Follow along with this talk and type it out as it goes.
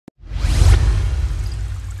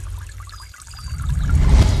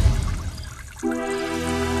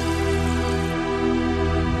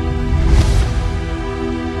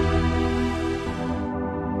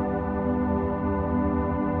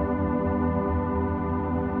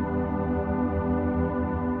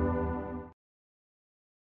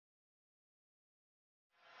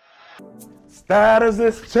Status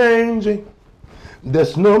is changing.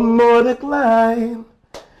 There's no more decline.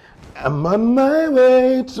 I'm on my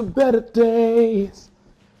way to better days.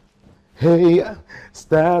 Hey,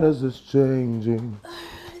 status is changing.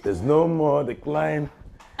 There's no more decline.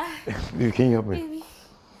 You can help me. Baby,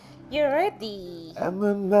 you're ready. I'm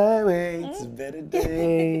on my way to better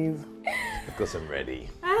days. Of course I'm ready.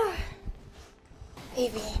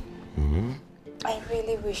 Baby, I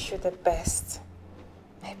really wish you the best.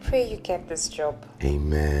 I pray you get this job.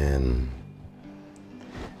 Amen.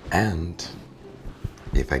 And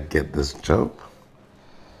if I get this job,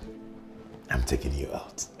 I'm taking you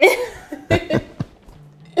out.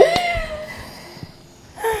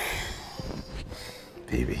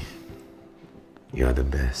 Baby, you are the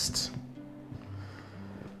best.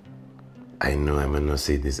 I know I may not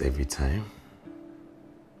say this every time,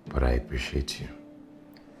 but I appreciate you.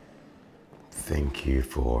 Thank you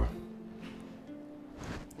for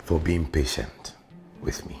being patient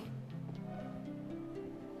with me.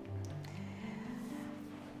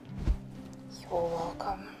 You're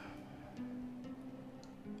welcome.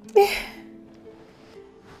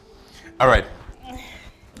 All right,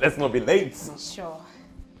 let's not be late. Sure.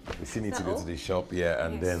 We still need to go to the shop, yeah,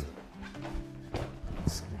 and then.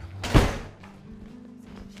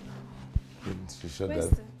 Shut that.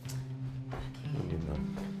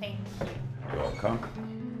 Thank you. You're welcome.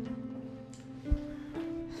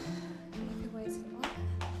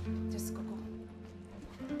 Just go.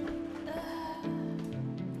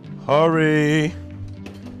 Hurry.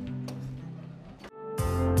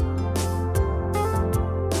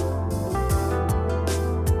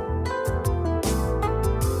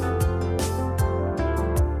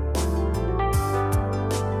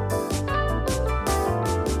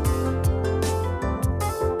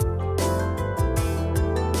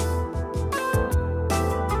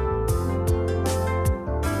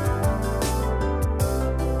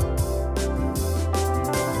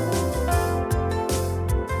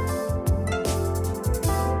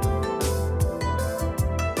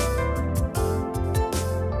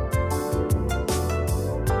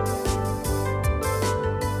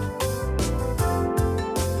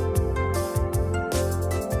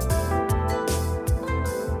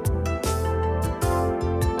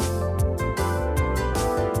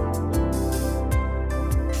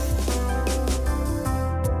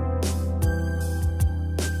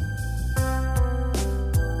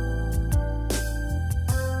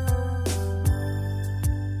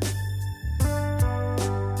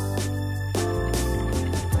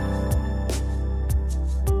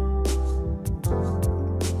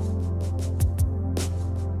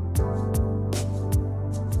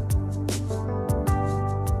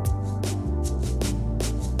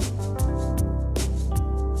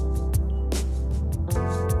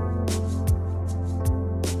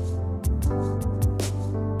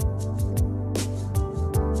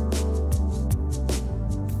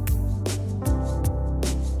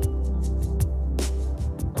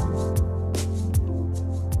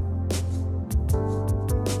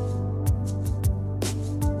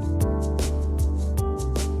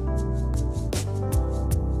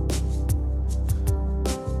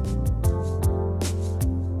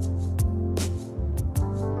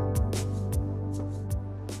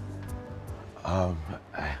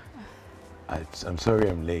 I'm sorry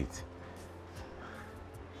I'm late.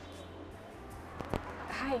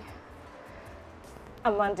 Hi.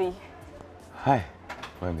 I'm Mandy. Hi,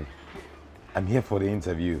 Mandy. I'm here for the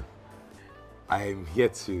interview. I'm here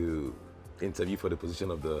to interview for the position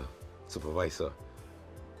of the supervisor.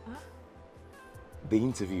 Huh? The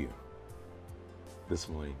interview this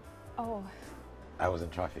morning. Oh. I was in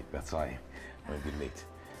traffic, that's why I'm a bit late.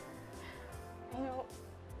 You know,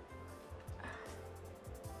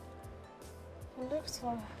 you look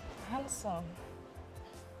so handsome.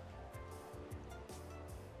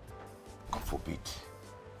 God forbid.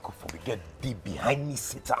 God forbid. Get deep behind me,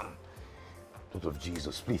 Satan. Lord of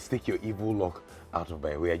Jesus, please take your evil luck out of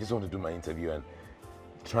my way. I just want to do my interview and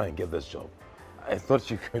try and get this job. I thought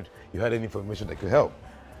you had any information that could help.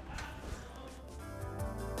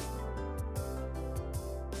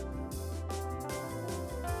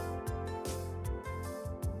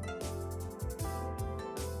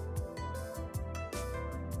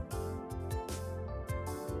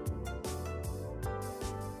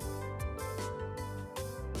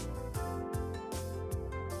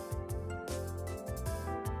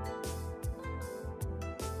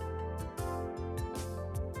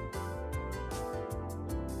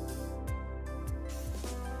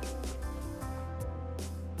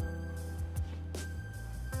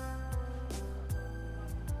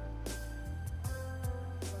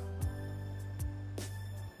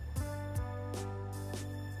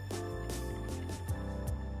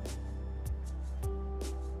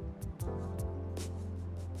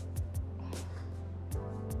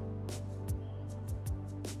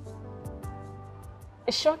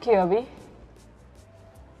 It shocked you, Abi?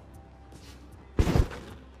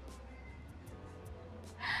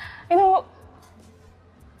 You know,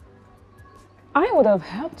 I would have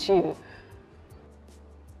helped you.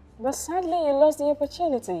 But sadly, you lost the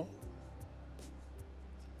opportunity.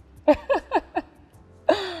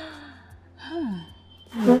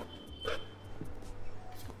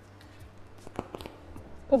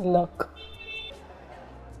 Good luck.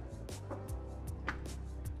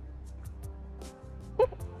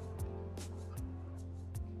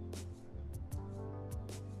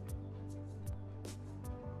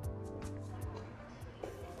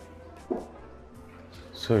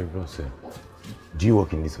 Sorry, boss. Do you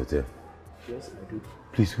work in this hotel? Yes, I do.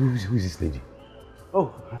 Please, who is this lady?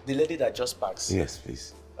 Oh, the lady that just passed. Yes,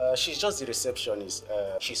 please. She's just the receptionist.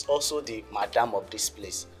 She's also the madam of this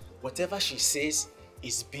place. Whatever she says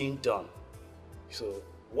is being done. So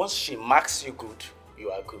once she marks you good, you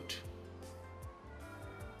are good.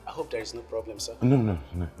 I hope there is no problem, sir. No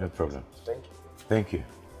problem. Thank you. Thank you.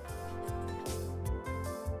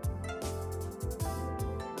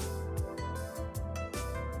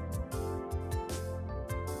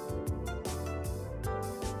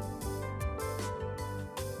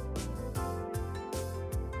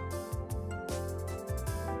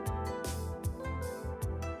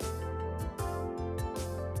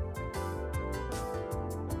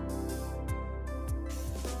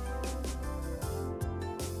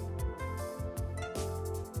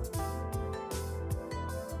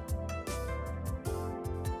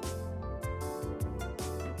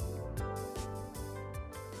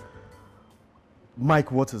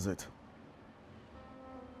 Mike, what is it?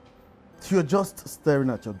 You're just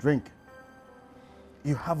staring at your drink.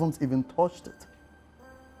 You haven't even touched it.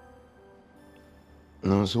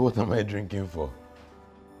 No, so what am I drinking for?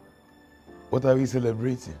 What are we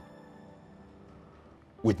celebrating?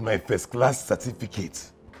 With my first class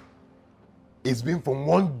certificate. It's been from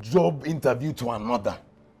one job interview to another.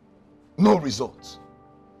 No results.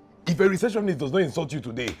 If a receptionist does not insult you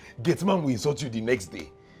today, gateman will insult you the next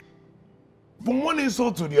day. From one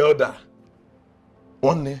insult to the other.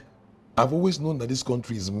 One, I've always known that this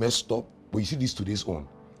country is messed up, but you see this today's own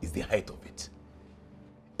is the height of it.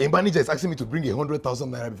 A manager is asking me to bring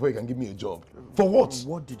 100,000 naira before he can give me a job. For what?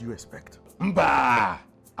 What did you expect? Mba!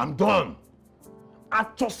 I'm done.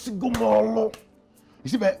 You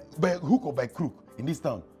see, by hook or by crook in this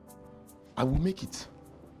town, I will make it.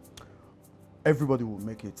 Everybody will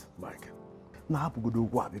make it, Mike. Now,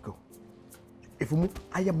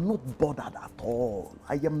 I am not bothered at all.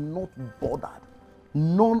 I am not bothered.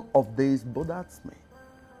 None of this bothers me.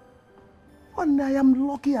 And I am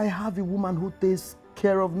lucky I have a woman who takes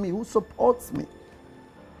care of me, who supports me.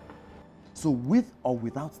 So with or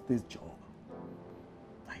without this job,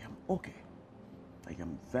 I am okay. I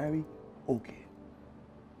am very okay.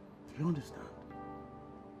 Do you understand?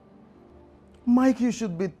 Mike, you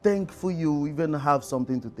should be thankful you even have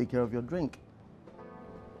something to take care of your drink.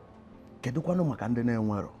 You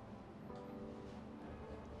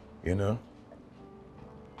know,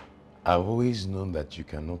 I've always known that you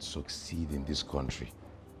cannot succeed in this country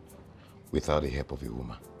without the help of a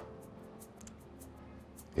woman.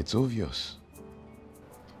 It's obvious.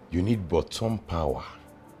 You need bottom power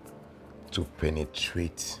to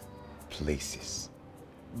penetrate places.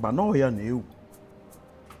 But no, here new.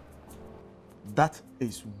 That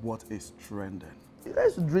is what is trending.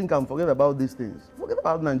 Let's drink and forget about these things. Forget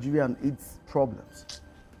about Nigeria and its problems.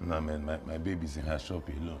 Nah, man, my baby's in her shop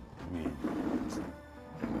alone.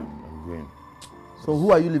 I'm going. So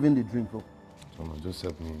who are you leaving the drink for? Oh, no, just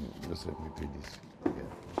help me pay this. Yeah.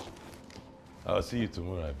 I'll see you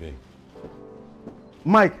tomorrow, I beg.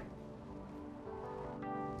 Mike!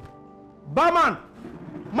 Barman!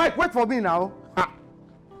 Mike, wait for me now. Ah.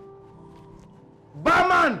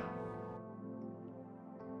 Barman!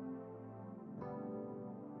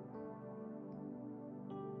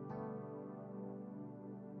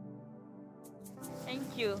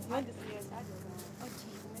 Thank you.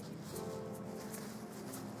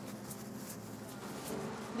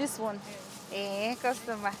 This one.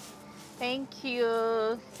 Customer. Thank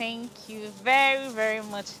you. Thank you very, very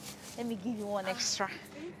much. Let me give you one extra.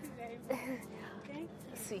 Thank you very much. Thank you.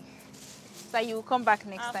 See. So you will come back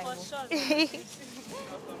next time. For sure.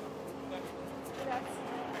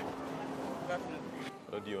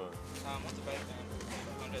 What do you want? I want to buy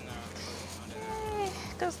 100 naira.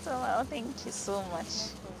 Customer, thank you so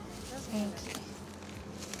much. Thank you.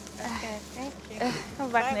 Okay, thank you.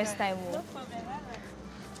 Come back next time. No problem.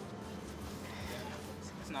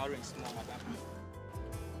 It's now ring small, madam.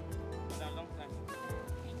 For a long time.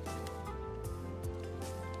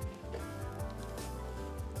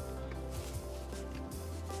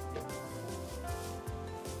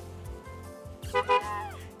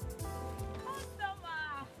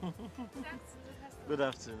 Good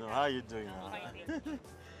afternoon. How are you doing now?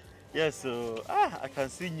 Yes, so I can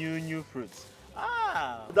see new fruits.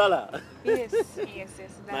 Dala. Yes.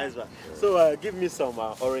 Nice one. So give me some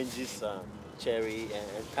oranges, cherry,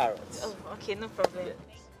 and carrots. Oh, okay, no problem. Yes.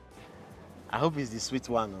 I hope it's the sweet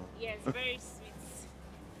one. Oh. Yes, very sweet.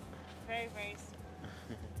 Very, very sweet.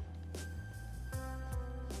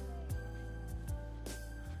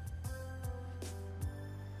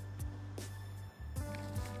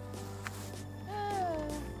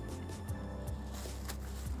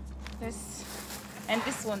 This and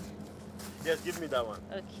this one. Yes, give me that one.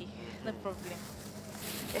 Okay, no problem.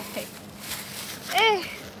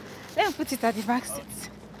 Let me put it at the back seat.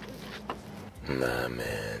 Nah,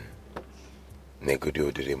 man.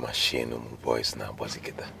 Negodio did a machine boys now,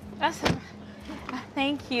 Bozikita.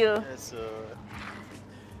 Thank you. Yes,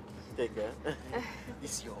 take care.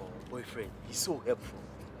 This is your boyfriend. He's so helpful.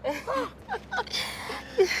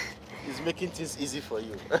 He's making things easy for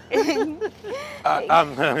you.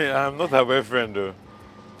 I'm not her boyfriend though.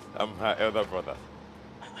 I'm her elder brother.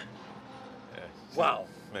 Yeah, Wow.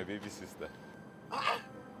 My baby sister.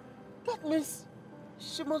 That means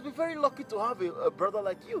she must be very lucky to have a brother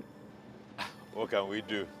like you. What can we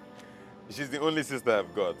do? She's the only sister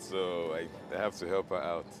I've got, so I have to help her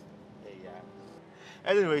out. Yeah.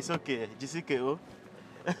 Anyway, it's okay. GCKO.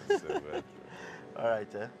 So bad. All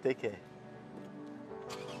right, take care.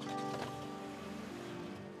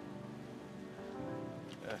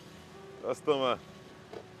 Customer.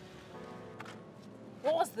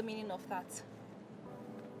 What was the meaning of that?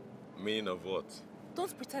 Meaning of what?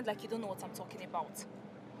 Don't pretend like you don't know what I'm talking about.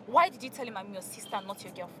 Why did you tell him I'm your sister and not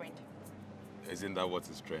your girlfriend? Isn't that what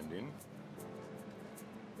is trending?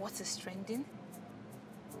 What is trending?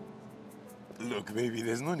 Look, baby,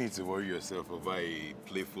 there's no need to worry yourself over a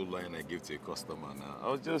playful line I give to a customer now.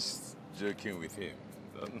 I was just joking with him.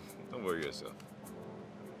 Don't worry yourself.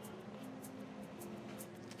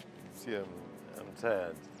 See, I'm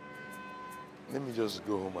tired. Let me just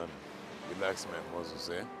go home and relax my muscles,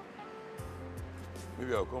 eh?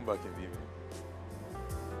 Maybe I'll come back in the evening.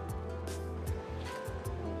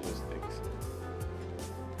 Just thanks.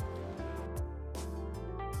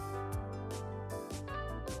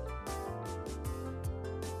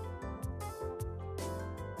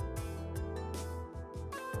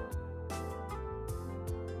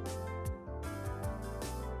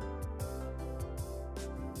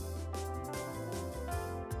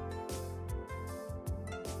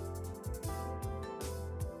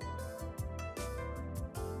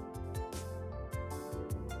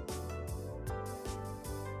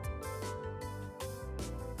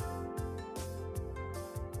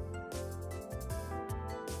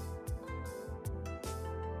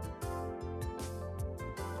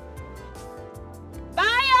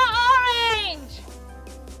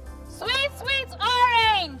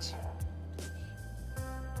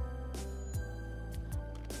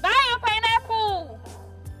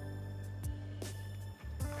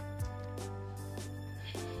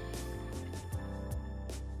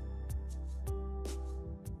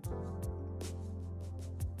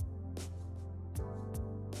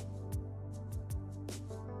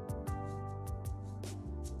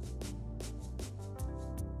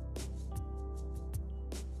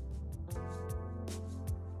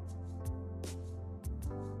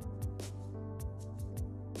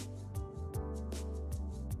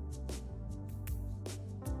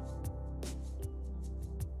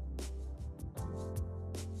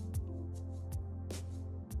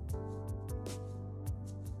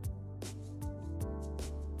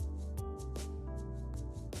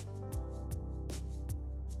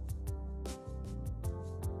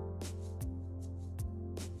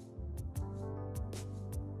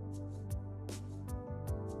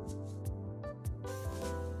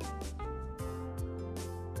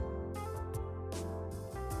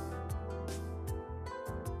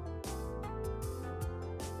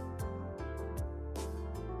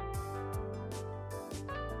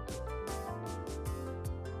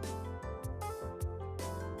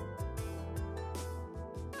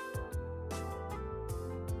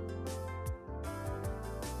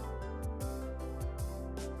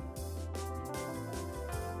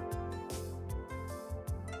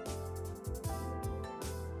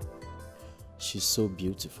 She's so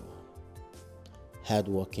beautiful,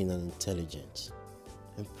 hardworking and intelligent,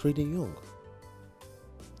 and pretty young.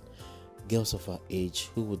 Girls of her age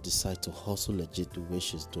who would decide to hustle legit the way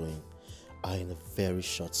she's doing are in a very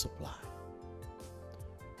short supply.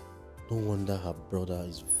 No wonder her brother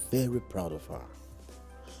is very proud of her.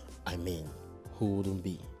 I mean, who wouldn't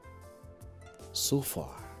be? So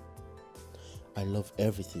far, I love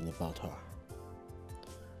everything about her.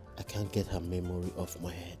 I can't get her memory off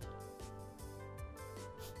my head.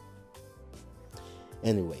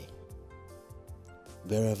 Anyway,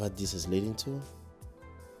 wherever this is leading to,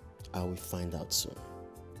 I will find out soon.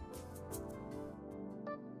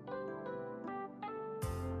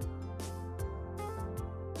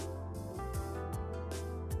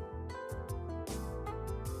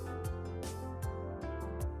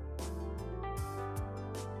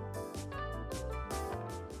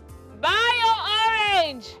 Buy your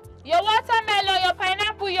orange, your watermelon, your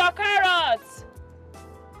pineapple, your carrots.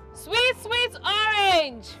 Sweet, sweet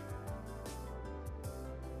orange.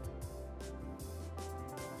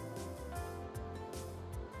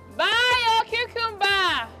 Buy your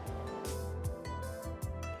cucumber.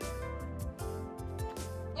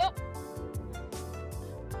 Yep.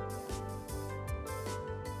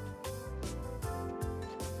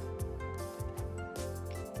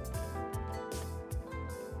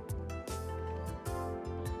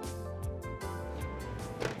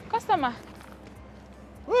 Customer.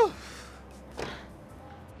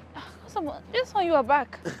 Customer, this one you are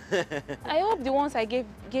back. I hope the ones I gave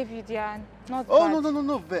you they are not bad.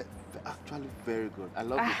 No. Actually, very good. I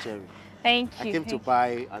love the cherry. Thank you. I came to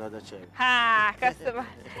buy another cherry. Ah, customer.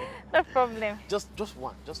 No problem. Just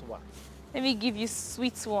one. Let me give you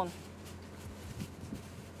sweet one.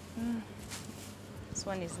 This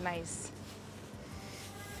one is nice.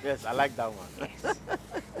 Yes, I like that one. Yes.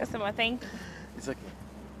 Customer, thank you. It's okay.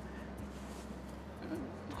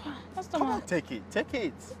 Customer. Come on, take it.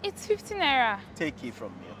 It's 15 naira. Take it from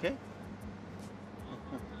me, okay?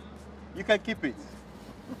 You can keep it.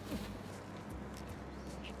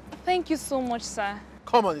 Thank you so much, sir.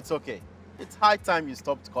 Come on, it's okay. It's high time you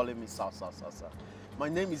stopped calling me sir. My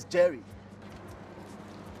name is Jerry.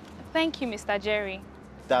 Thank you, Mr. Jerry.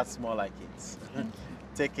 That's more like it.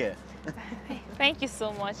 Take care. Thank you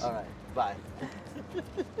so much. All right, bye.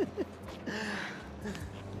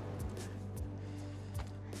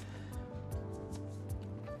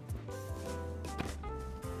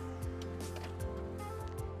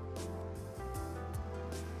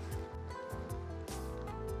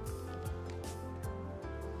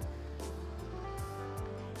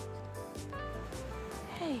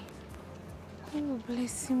 Hey, God will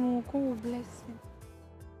bless him. God will bless him.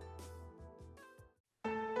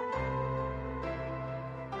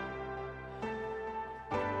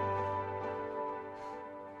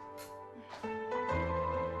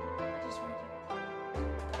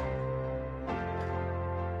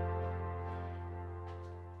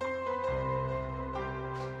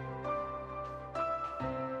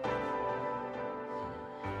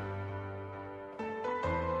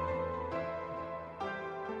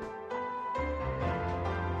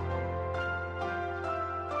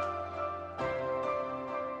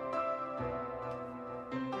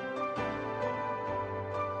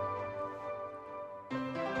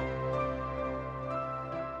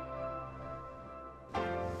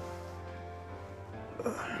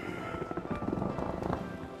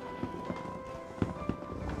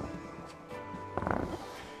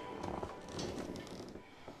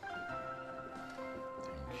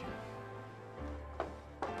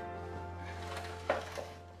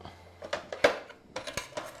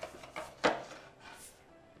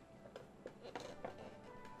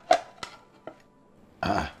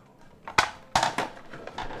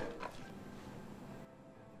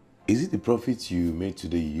 Is it the profit you made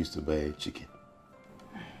today you used to buy chicken?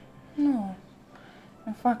 No.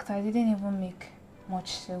 In fact, I didn't even make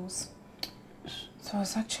much sales. So it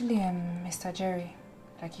was actually Mr. Jerry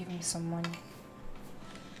that gave me some money.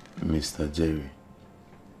 Mr. Jerry?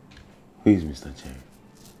 Who is Mr. Jerry?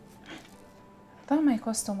 That my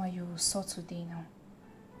customer you saw today now.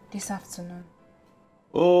 This afternoon.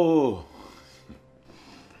 Oh!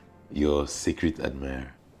 Your secret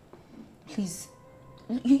admirer. Please.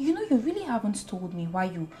 You know, you really haven't told me why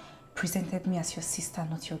you presented me as your sister,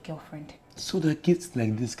 not your girlfriend. So that gifts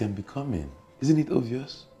like this can be coming. Isn't it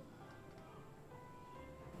obvious?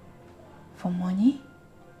 For money?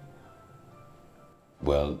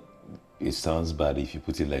 Well, it sounds bad if you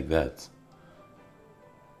put it like that.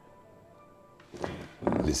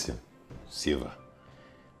 Listen, Silva.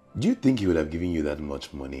 Do you think he would have given you that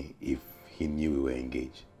much money if he knew we were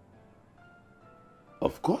engaged?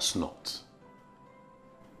 Of course not.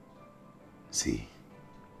 See,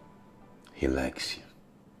 he likes you.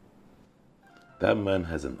 That man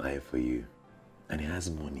has an eye for you, and he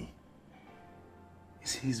has money. You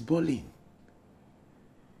see, he's balling.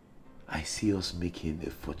 I see us making a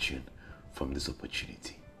fortune from this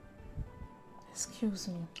opportunity. Excuse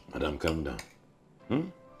me. Madam, calm down.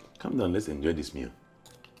 Calm down, let's enjoy this meal.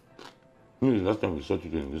 When is the last time we saw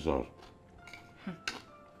you in this house?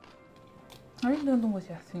 I really don't know what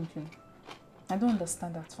you're thinking. I don't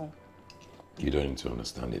understand at all. You don't need to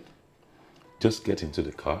understand it. Just get into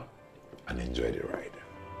the car and enjoy the ride.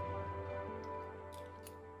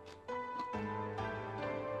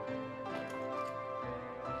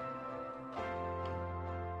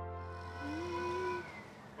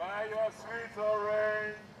 Buy your sweet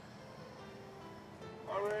orange,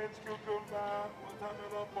 orange cucumber,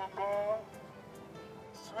 watermelon pawpaw,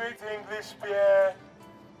 sweet English pear.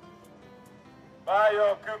 Buy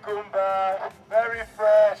your cucumber, very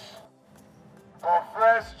fresh, for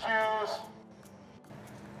fresh juice.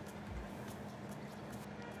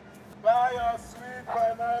 Buy your sweet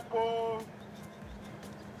pineapple.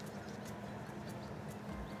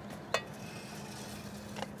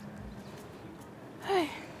 Hey.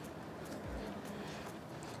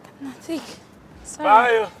 No, take. Sorry.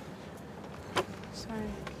 Buy your...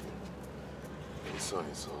 Sorry. The sun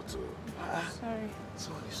is hot too. Sorry. The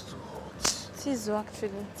sun is too hot. It is actually.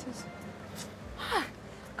 It is.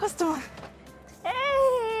 Customer.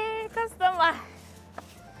 Hey, customer.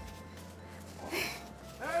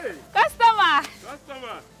 Hey! Customer.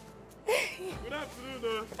 Customer! Good afternoon,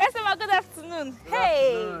 though. Customer, good afternoon. Good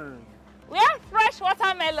Hey. afternoon. We have fresh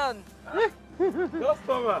watermelon.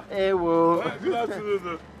 Customer! Hey, whoa. Good afternoon,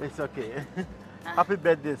 though. It's okay. Happy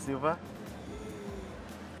birthday, Silva.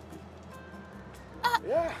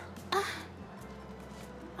 Yeah.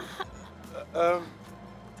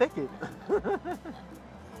 Take it.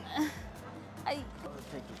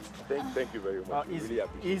 Thank you very much. We easy. really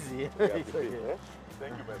appreciate Easy. it. We It's appreciate okay. it.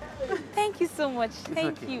 Thank you very much. Thank you so much.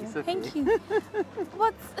 Thank okay, you. it's okay. Thank you.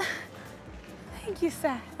 But thank you,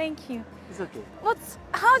 sir. Thank you. It's okay. But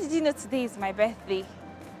how did you know today is my birthday?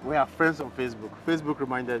 We are friends on Facebook. Facebook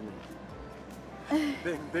reminded me.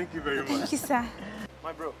 Thank you very much. Thank you, sir.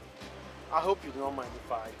 My bro, I hope you don't mind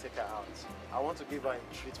if I take her out. I want to give her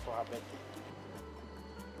a treat for her birthday.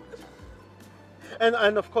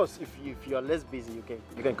 And of course, if you are less busy, you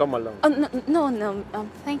can come along. No.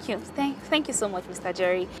 Thank you. Thank you so much, Mr.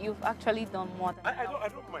 Jerry. You've actually done more than I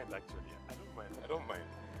don't mind actually. I don't mind.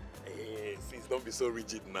 Hey, sis, don't be so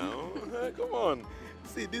rigid now. Come on.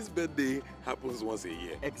 See, this birthday happens once a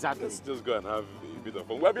year. Exactly. Let's just go and have a bit of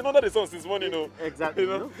fun. We have been under the sun since morning, you know. Exactly. You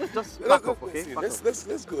know? Just pack up, okay? See, Pack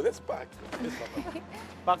let's go. Let's pack. Let's pack.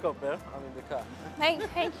 Pack up, eh? I'm in the car.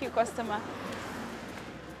 Thank you, customer.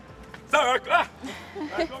 Sorry,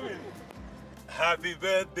 I'm coming. Happy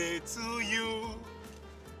birthday to you.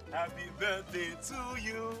 Happy birthday to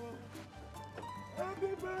you.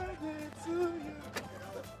 Happy birthday to you.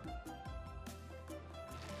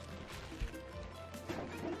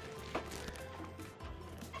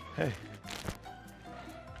 Hey,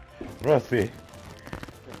 Rossi,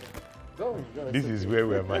 this is where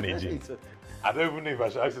we're managing. I don't even know if I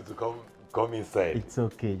should ask you to come inside. It's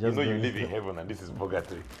okay. Just you live in heaven and this is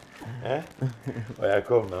purgatory. Eh? Oh, yeah,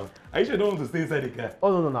 come now. Are you sure you don't want to stay inside the car?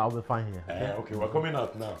 Oh, no, I'll be fine here. Okay, we're coming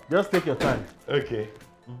out now. Just take your time. Okay.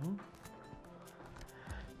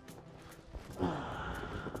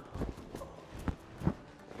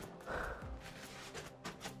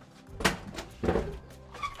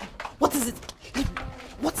 What is it?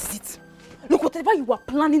 What is it? Look, whatever you are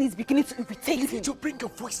planning is beginning to irritate him. You bring your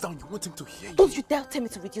voice down. You want him to hear you. Don't you dare tell me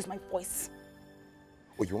to reduce my voice.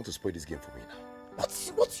 Oh, you want to spoil this game for me now?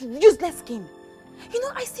 What's useless game? You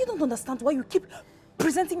know, I still don't understand why you keep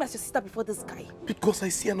presenting me as your sister before this guy. Because I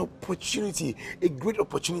see an opportunity, a great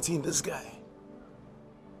opportunity in this guy.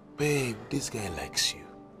 Babe, this guy likes you.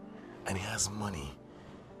 And he has money.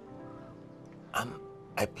 And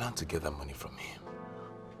I plan to get that money from him.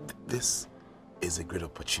 This is a great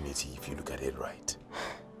opportunity if you look at it right.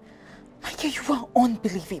 Micah, you are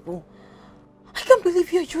unbelievable. I can't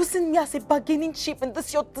believe you're using me as a bargaining chip in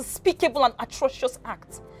this your despicable and atrocious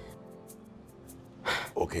act.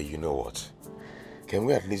 Okay, you know what? Can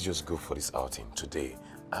we at least just go for this outing today?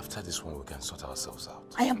 After this one, we can sort ourselves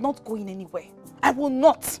out. I am not going anywhere. I will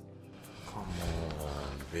not. Come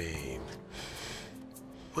on, babe.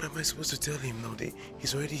 What am I supposed to tell him now?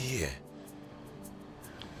 He's already here.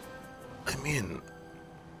 I mean,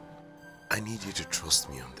 I need you to trust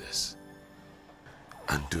me on this.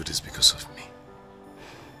 And do this because of me.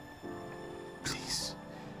 Please.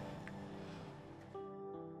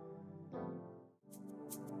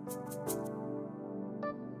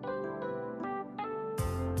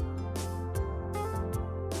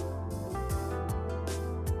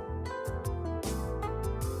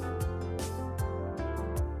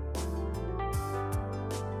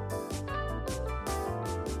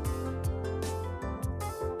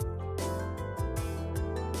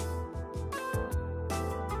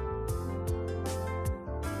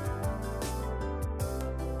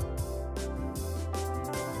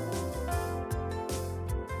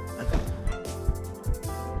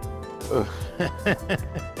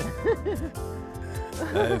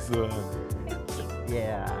 Nice one.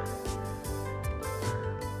 Yeah.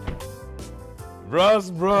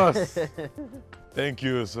 Bros. Thank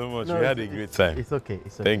you so much. No, we had a great time. It's okay.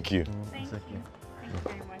 It's okay. Thank you. It's okay. Thank you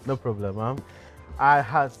very much. No problem, ma'am. I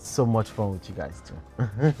had so much fun with you guys too.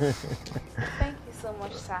 Thank you so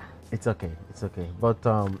much, sir. It's okay. It's okay. But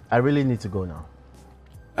I really need to go now.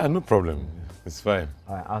 No problem. It's fine.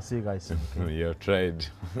 All right. I'll see you guys soon. Okay? You've tried.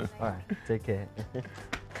 All right. Take care.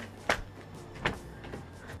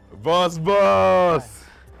 Boss.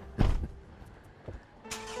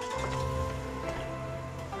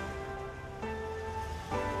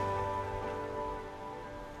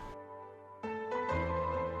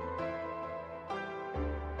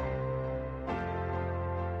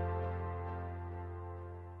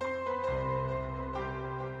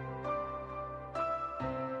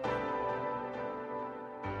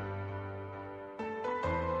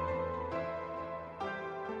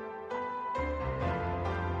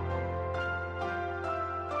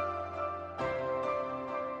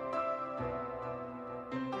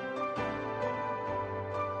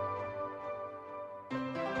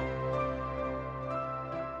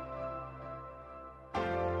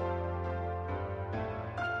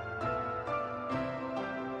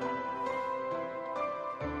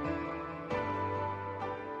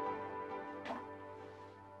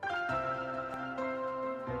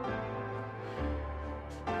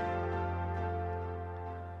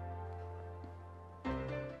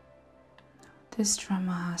 This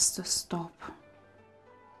drama has to stop.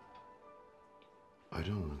 I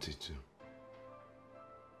don't want it to.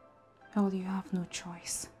 Well, you have no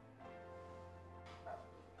choice.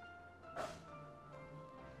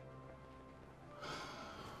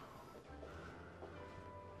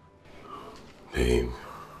 Babe,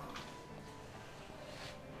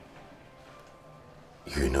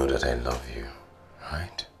 you know that I love you,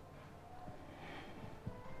 right?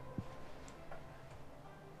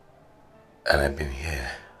 And I've been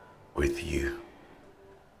here with you,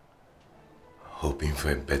 hoping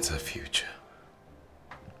for a better future.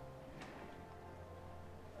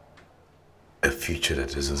 A future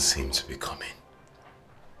that doesn't seem to be coming.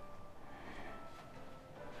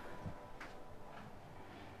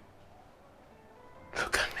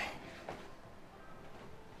 Look at me.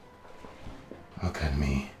 Look at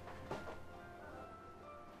me.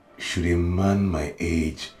 Should a man my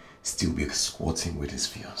age still be squatting with his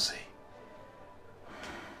fiancée?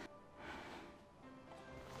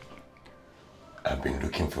 I've been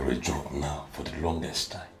looking for a job now for the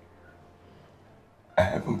longest time. I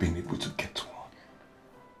haven't been able to get one.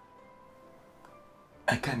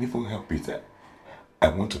 I can't even help it. I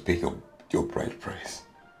want to pay your bride price.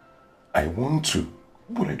 I want to,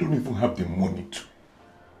 but I don't even have the money to.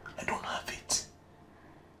 I don't have it.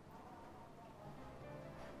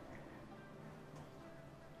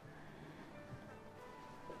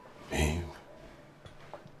 Babe,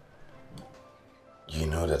 you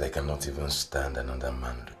know that I cannot even stand another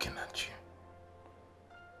man looking at you.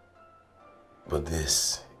 But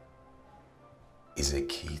this is a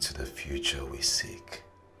key to the future we seek.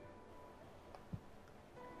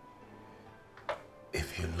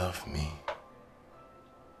 If you love me,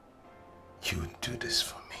 you would do this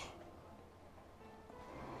for me.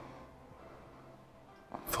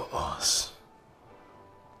 For us.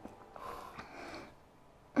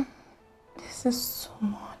 This is so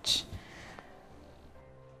much.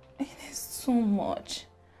 It is so much.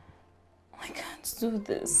 I can't do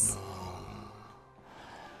this. No.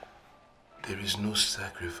 There is no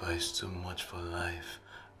sacrifice too much for life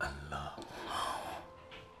and love.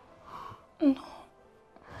 No.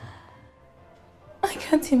 I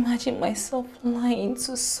can't imagine myself lying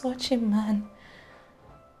to such a man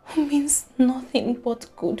who means nothing but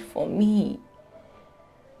good for me.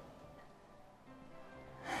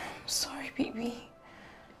 I'm sorry, baby,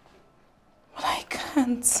 but I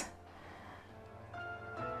can't.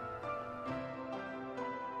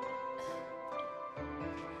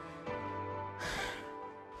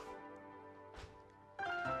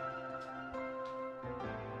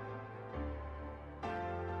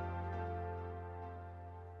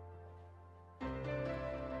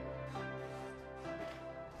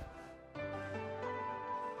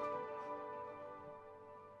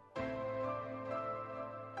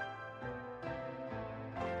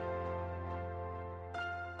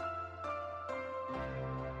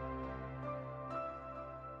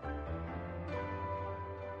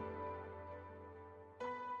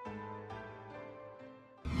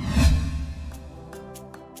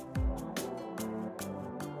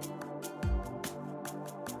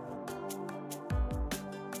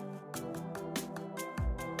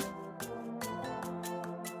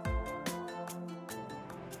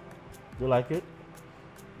 You like it?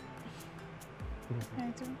 I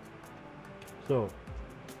do. So,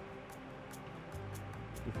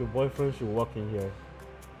 if your boyfriend should walk in here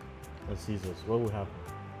and sees us, what will happen?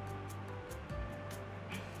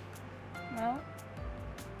 Well,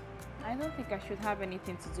 I don't think I should have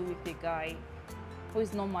anything to do with a guy who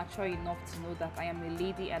is not mature enough to know that I am a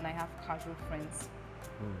lady and I have casual friends.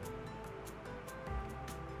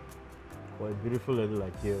 For a beautiful lady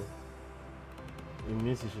like you, it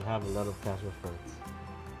means you should have a lot of casual friends.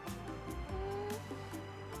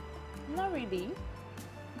 Not really.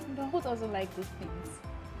 But who doesn't like those things?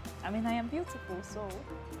 I mean, I am beautiful, so...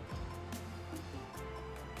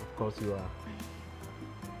 Of course you are.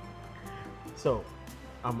 So,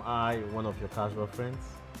 am I one of your casual friends?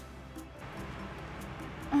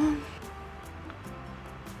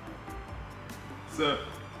 Sir,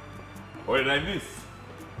 what did I miss?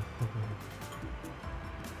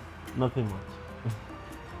 Nothing much.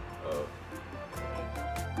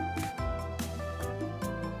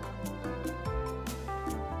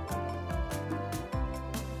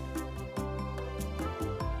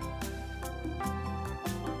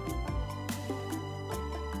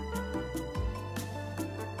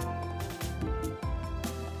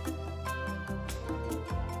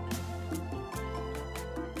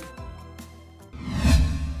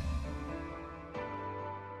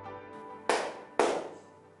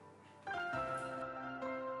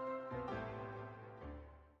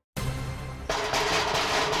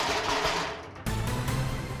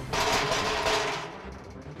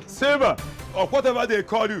 Saver, or whatever they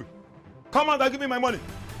call you. Come out and give me my money.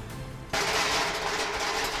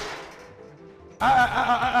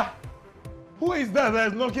 Who is that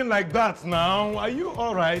is knocking like that now? Are you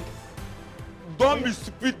all right? Don't be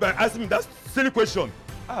stupid by asking me that silly question.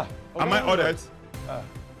 Am I all right?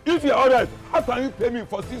 If you're all right, how can you pay me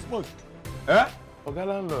for 6 months? Eh? Oga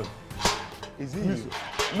landlord, is it you?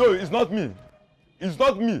 No, it's not me. It's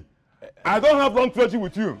not me. I don't have long flirting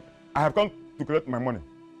with you. I have come to collect my money.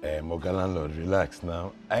 Oga landlord, relax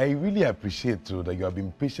now. I really appreciate too that you have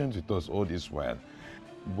been patient with us all this while.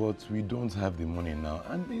 But we don't have the money now.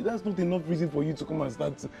 And that's not enough reason for you to come and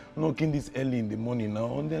start knocking this early in the morning now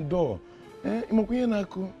on the door.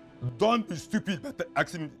 Don't be stupid by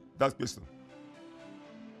asking me that question.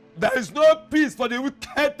 There is no peace for the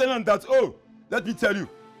wicked tenant that, oh, let me tell you.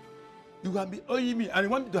 You can be owing me and you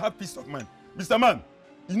want me to have peace of mind. Mr. Man,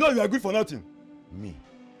 you know you are good for nothing. Me?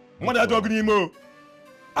 Mother dog Nemo.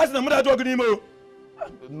 Ask the mother dog Nemo.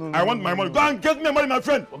 I want my money. Go and get me my money, my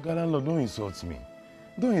friend. Oga landlord, don't insult me.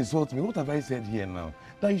 Don't insult me. What have I said here now?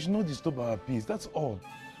 That you should not disturb our peace. That's all.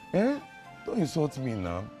 Eh? Don't insult me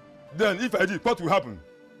now. Then if I did, what will happen?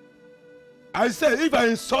 I said, if I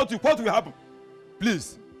insult you, what will happen?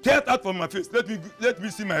 Please, get out from my face. Let me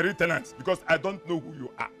see my real tenants because I don't know who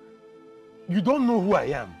you are. You don't know who I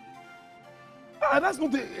am? That's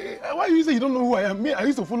not why you say you don't know who I am? Me, I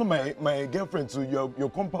used to follow my girlfriend to your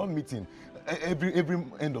compound meeting every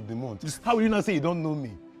end of the month. How will you not say you don't know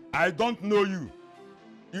me? I don't know you.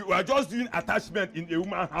 You are just doing attachment in a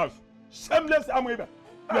woman's house. Shameless amoeba.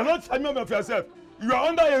 You are not ashamed of yourself. You are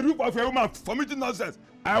under a roof of a woman committing nonsense.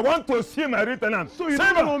 I want to see my real tenant. So you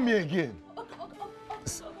don't know me again?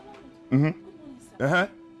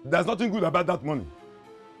 There's nothing good about that money.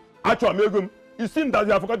 Actually, Megum, it seems that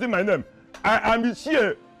you have forgotten my name. I am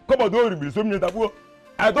here. I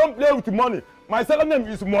don't play with money. My second name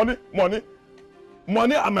is money.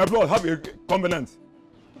 Money and my blood have a covenant.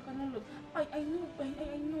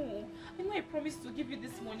 I promised to give you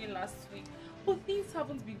this money last week, but things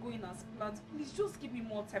haven't been going as planned. Please just give me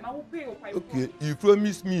more time. I will pay up. Okay, you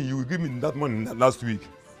promised me you will give me that money last week.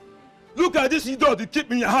 Look at this idiot you keep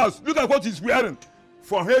in your house. Look at what he's wearing.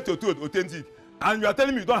 From head to toe, authentic. And you are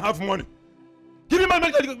telling me you don't have money. Give me my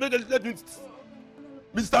money. Let me.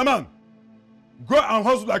 Mr. Man, go and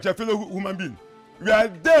hustle like a fellow human being. We are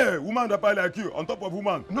there, woman that like you, on top of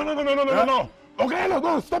woman. No. Okay,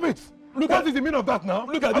 no, stop it. What is the meaning of that now?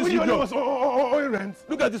 Look at this idiot.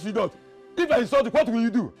 Look at this idiot. If I insult you, what will you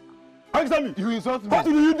do? Answer me. You insult me. What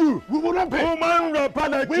will you do? We will not pay. Woman rapper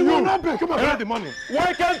like you. We will not pay. Come on, get the money.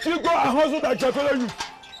 Why can't you go and hustle like a fellow you?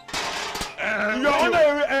 You are under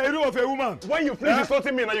a roof of a woman. When you finish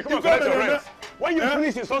insulting me, now you come and collect your rent. When you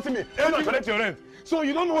finish insulting me, come and collect your rent. So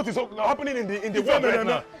you don't know what is happening in the world right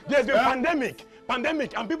now. There's been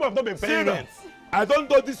pandemic, and people have not been paying rent. I don't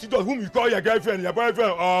know this idiot whom you call your girlfriend, your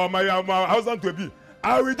boyfriend, or my husband to be.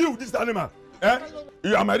 I will deal with this animal.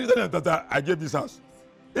 You are my reason that I gave this house.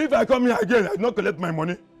 If I come here again, I not collect my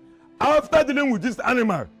money. After dealing with this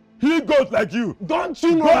animal, He goes like you. Don't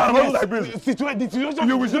you know Go and hold like this. the situation?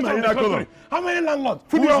 You will see my inner color. How many landlords?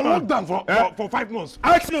 Finish We are man. locked down for 5 months.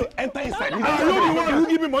 Ask me. Enter inside. Are you the one who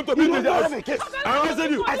give me money to build this house? Have a case. I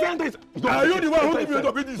answered you. I said enter inside. Are you the one who give me money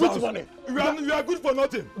to build this house? Which money? You are good for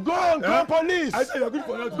nothing. Go and call police. I said you are good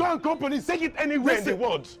for nothing. Go and call police. Take it anywhere in the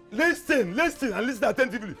world. Listen and listen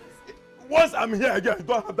attentively. Once I'm here again, I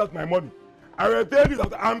don't have that my money. I will tell you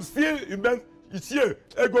that I'm still in bed. It's here.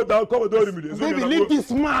 I go down, cover the other minute. Baby, leave this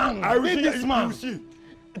man. I will leave see this man. You will see.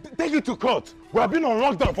 Take it to court. We have been on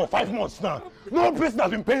lockdown for 5 months now. No person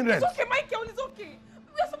has been paying rent. It's okay, Michael, it's okay.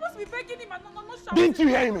 We are supposed to be begging him and not shouting. Didn't you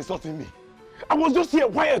hear him insulting me? I was just here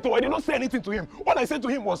quiet, I did not say anything to him. All I said to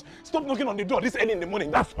him was, stop knocking on the door this early in the morning,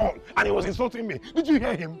 that's all. And he was insulting me. Did you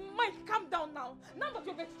hear him? Mike, calm down now. Now that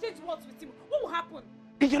you've exchanged words with him, what will happen?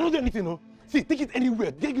 He cannot do anything, no? See, take it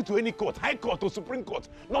anywhere. Take it to any court, high court or Supreme Court.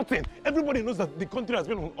 Nothing. Everybody knows that the country has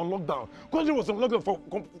been on lockdown. Country was on lockdown for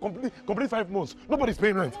complete 5 months. Nobody's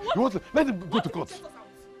paying rent. You want to let him go to court?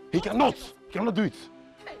 He cannot. He cannot do it.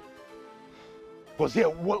 Because here,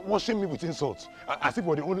 washing me with insults, as if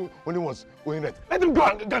we're the only ones owing rent. Let him go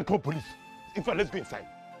and call police. In fact, let's go inside.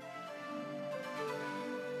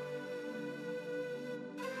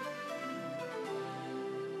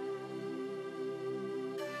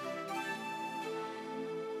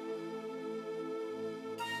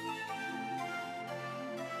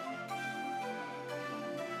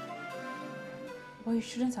 But you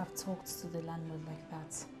shouldn't have talked to the landlord like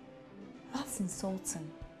that. That's insulting.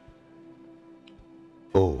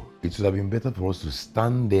 Oh, it would have been better for us to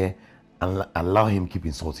stand there and allow him keep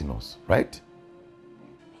insulting us, right?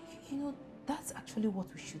 You know, that's actually what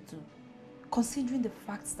we should do. Considering the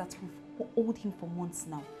fact that we've owed him for months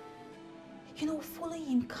now. You know, following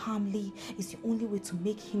him calmly is the only way to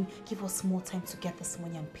make him give us more time to get this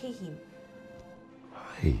money and pay him.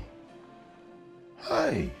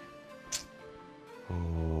 Hi.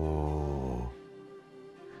 Oh,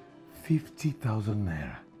 50,000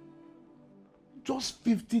 naira. Just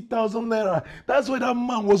 50,000 naira. That's why that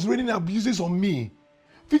man was raining abuses on me.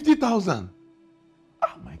 50,000.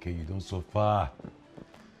 Ah, Michael, you don't suffer.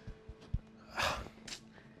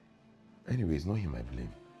 Anyway, it's not him I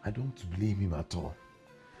blame. I don't blame him at all.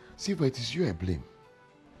 See, but it is you I blame.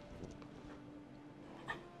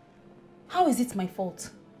 How is it my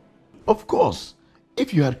fault? Of course.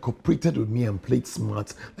 If you had cooperated with me and played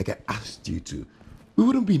smart like I asked you to, we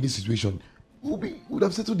wouldn't be in this situation. We would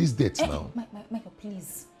have settled these debts now. Michael,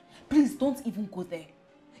 please. Please don't even go there.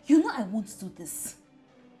 You know I won't do this.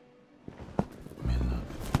 My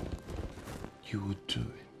love, you would do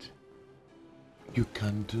it. You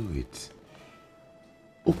can do it.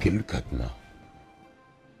 Okay, look at now.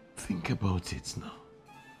 Think about it now.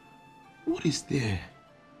 What is there?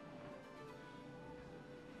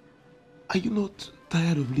 Are you not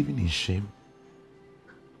tired of living in shame?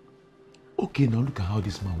 Okay, now look at how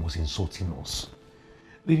this man was insulting us.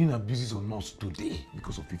 Raining abuses on us today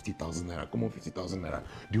because of 50,000 naira. Come on, 50,000 naira.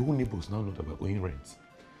 The whole neighbors now know that we're owing rent.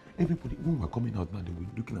 Everybody, when we're coming out now, they were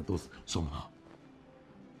looking at us somehow.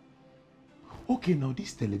 Okay, now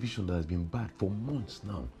this television that has been bad for months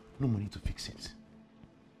now, no money to fix it.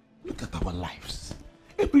 Look at our lives.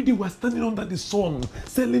 Every day we're standing under the sun,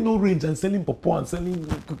 selling orange and selling pawpaw and selling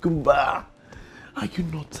cucumber. Are you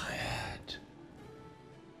not tired?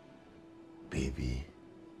 Baby,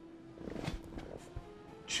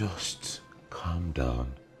 just calm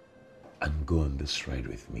down and go on this ride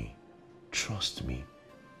with me. Trust me,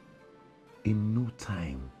 in no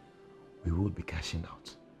time, we will be cashing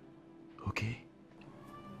out. Okay?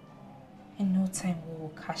 In no time, we will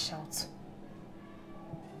cash out.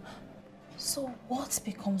 So what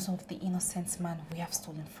becomes of the innocent man we have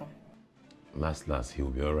stolen from? Last, he will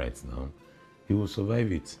be all right now. He will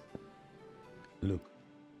survive it. Look,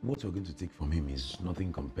 what you're going to take from him is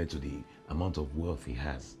nothing compared to the amount of wealth he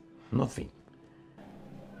has. Nothing.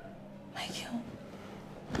 Michael,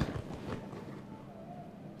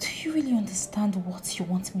 do you really understand what you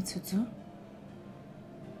want me to do?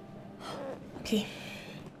 Okay,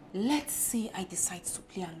 let's say I decide to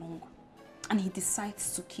play along and he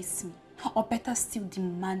decides to kiss me, or better still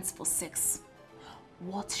demands for sex.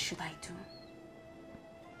 What should I do?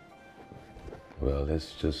 Well,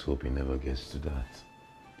 let's just hope he never gets to that.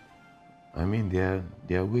 I mean, there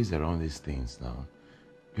are ways around these things now.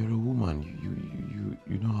 You're a woman.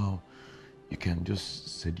 You know how you can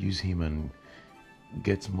just seduce him and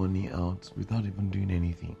get money out without even doing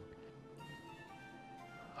anything.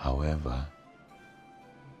 However,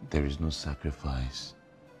 there is no sacrifice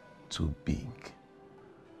too big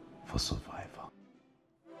for survival.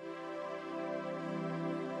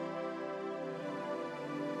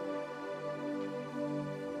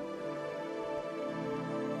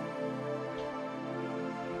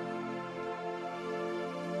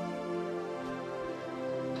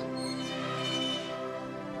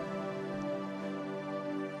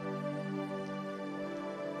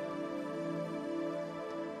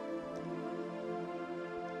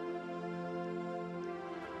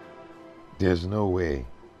 There's no way.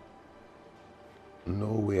 No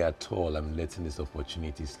way at all I'm letting this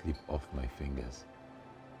opportunity slip off my fingers.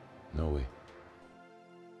 No way.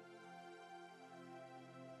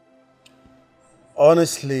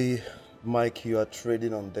 Honestly, Mike, you are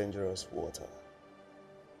trading on dangerous water.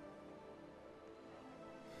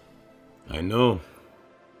 I know.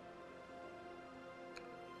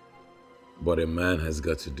 But a man has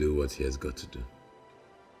got to do what he has got to do.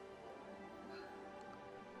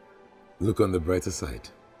 Look on the brighter side.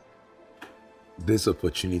 This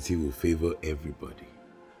opportunity will favor everybody.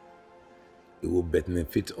 It will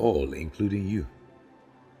benefit all, including you.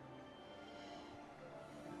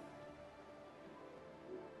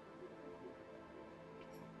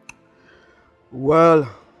 Well.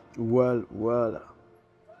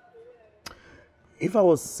 If I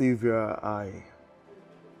was Savior,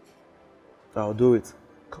 I'll do it,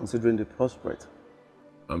 considering the prospect.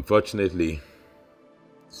 Unfortunately,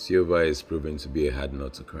 Silva is proven to be a hard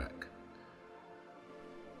nut to crack.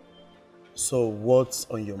 So what's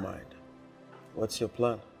on your mind? What's your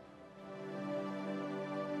plan?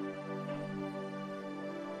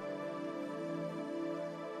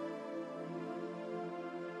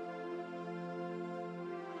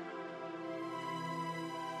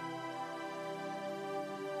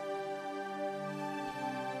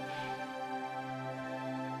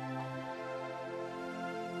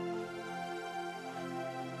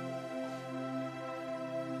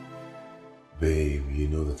 Babe, you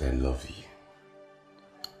know that I love you.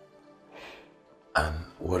 And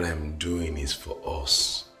what I'm doing is for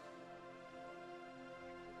us.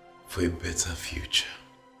 For a better future.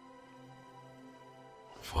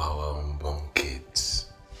 For our unborn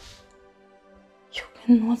kids. You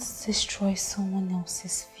cannot destroy someone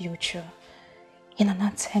else's future in an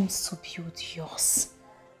attempt to build yours.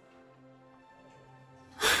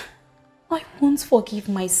 I won't forgive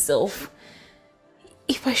myself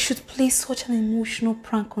if I should play such an emotional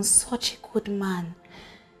prank on such a good man.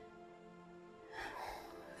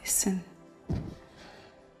 Listen,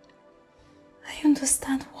 I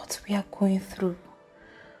understand what we are going through.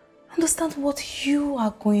 I understand what you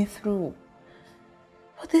are going through.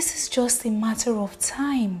 But this is just a matter of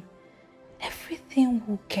time. Everything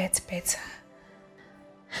will get better.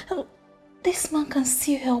 This man can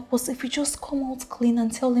still help us if we just come out clean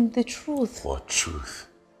and tell him the truth. What truth?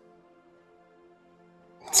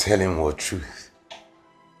 Tell him what truth?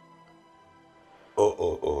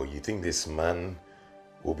 Oh, you think this man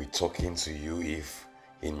will be talking to you if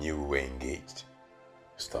he knew we were engaged?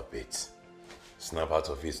 Stop it. Snap out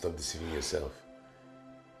of it, stop deceiving yourself.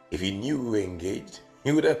 If he knew we were engaged,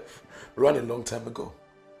 he would have run a long time ago.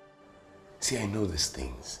 See, I know these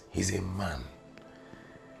things. He's a man.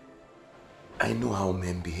 I know how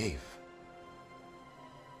men behave.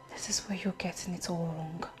 This is where you're getting it all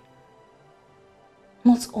wrong.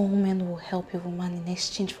 Not all men will help a woman in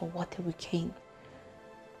exchange for what they will gain.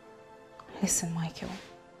 Listen, Michael.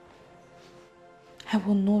 I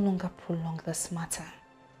will no longer prolong this matter.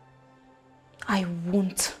 I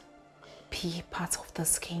won't be a part of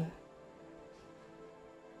this game.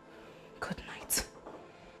 Good night.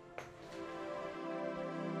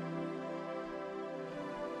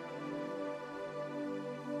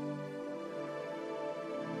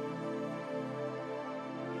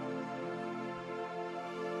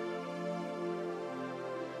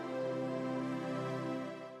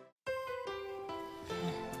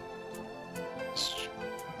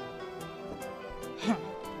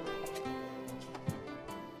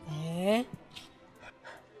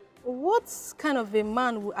 What kind of a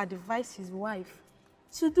man would advise his wife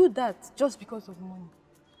to do that just because of money?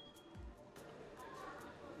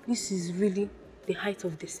 This is really the height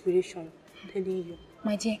of desperation, I'm telling you.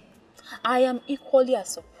 My dear, I am equally as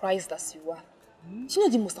surprised as you are. Do you know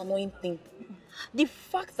the most annoying thing? The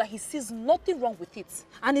fact that he sees nothing wrong with it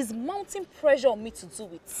and is mounting pressure on me to do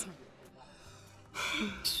it.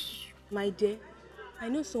 My dear, I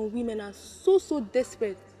know some women are so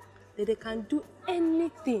desperate that they can do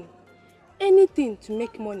anything to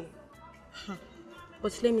make money.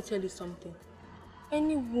 But let me tell you something.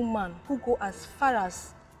 Any woman who go as far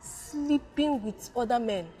as sleeping with other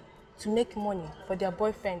men to make money for their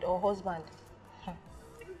boyfriend or husband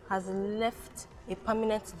has left a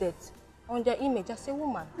permanent dent on their image as a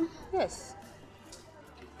woman. Yes.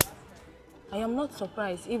 I am not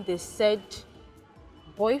surprised if they said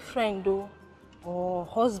boyfriend or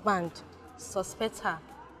husband suspect her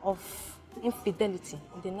of infidelity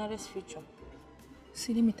in the nearest future.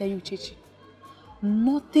 See, let me tell you, Chichi.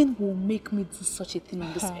 Nothing will make me do such a thing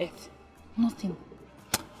on this earth. Nothing.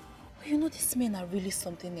 But you know, these men are really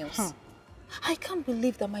something else. I can't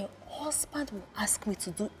believe that my husband will ask me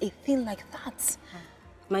to do a thing like that.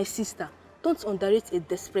 My sister, don't underrate a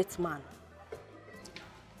desperate man.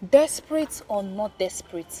 Desperate or not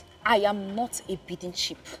desperate, I am not a bidding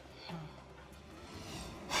sheep.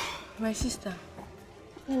 My sister,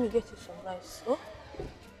 let me get you some rice. Oh?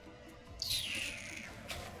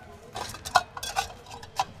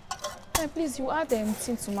 Hey, please, you add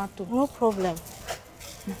tin tomato. No problem.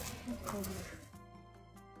 No problem.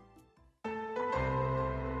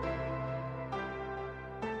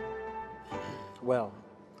 Well,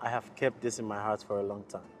 I have kept this in my heart for a long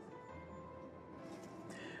time.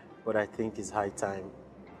 But I think it's high time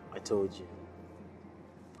I told you.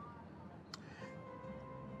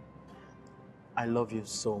 I love you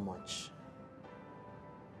so much.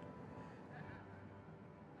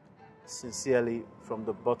 Sincerely, from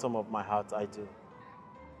the bottom of my heart, I do.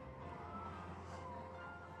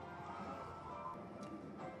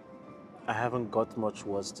 I haven't got much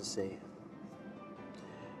words to say,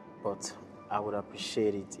 but I would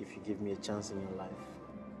appreciate it if you give me a chance in your life.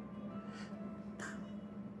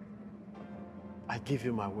 I give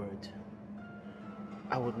you my word.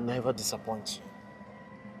 I would never disappoint you.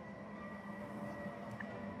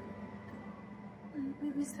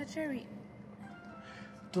 Mr. Jerry.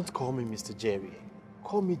 Don't call me Mr. Jerry.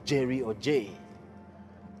 Call me Jerry or Jay.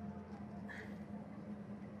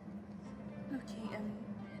 Okay,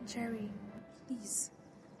 Jerry, please.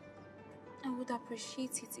 I would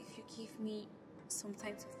appreciate it if you give me some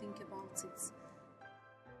time to think about it.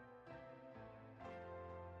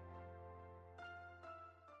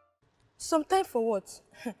 Some time for what?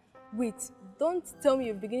 Wait, don't tell me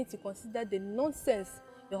you're beginning to consider the nonsense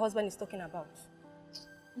your husband is talking about.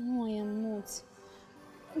 No, I am not.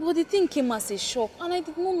 But the thing came as a shock, and I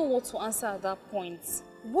did not know what to answer at that point.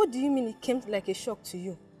 What do you mean it came like a shock to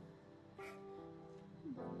you?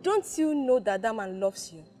 Don't you know that that man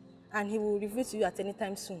loves you, and he will reveal to you at any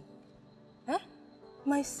time soon? Huh?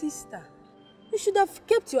 My sister, you should have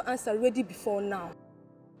kept your answer ready before now.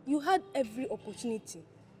 You had every opportunity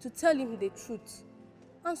to tell him the truth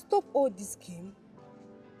and stop all this game.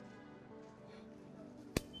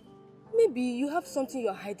 Maybe you have something you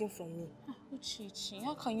are hiding from me. Uche,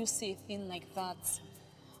 how can you say a thing like that?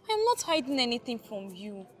 I am not hiding anything from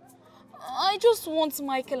you. I just want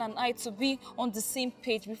Michael and I to be on the same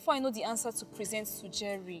page before I know the answer to present to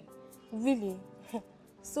Jerry. Really?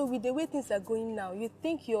 So with the way things are going now, you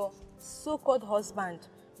think your so-called husband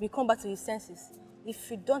will come back to his senses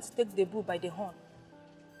if you don't take the bull by the horn?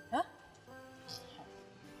 Huh?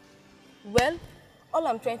 Well, all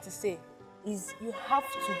I'm trying to say is you have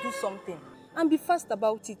to do something and be fast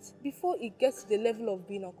about it before it gets to the level of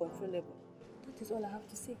being uncontrollable. That is all I have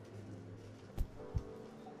to say.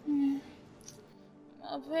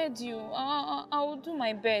 I've heard you. I will do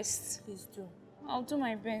my best. Please do. I'll do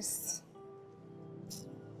my best.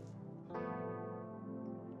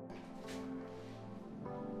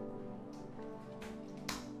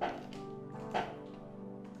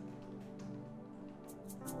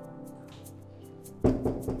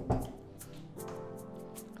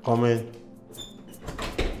 Come in.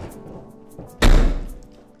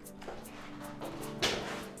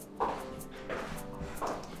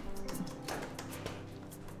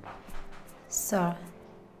 Sir,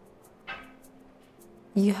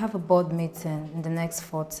 you have a board meeting in the next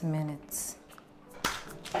 40 minutes.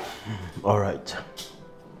 All right.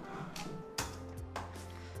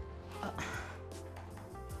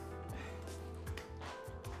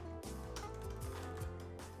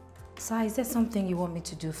 Sir, is there something you want me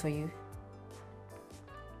to do for you?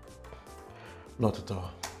 Not at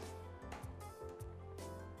all.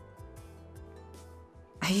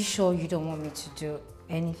 Are you sure you don't want me to do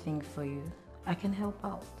anything for you? I can help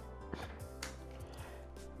out.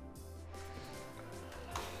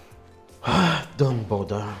 Don't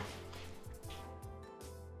bother.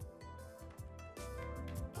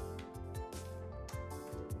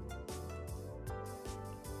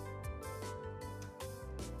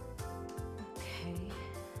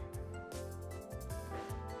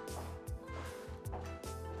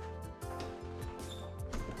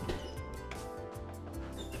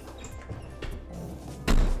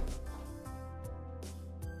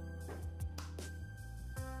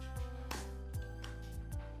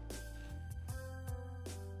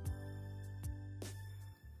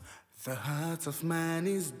 The heart of man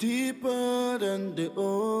is deeper than the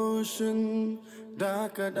ocean,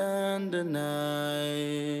 darker than the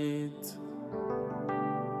night.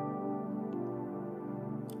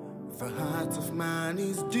 The heart of man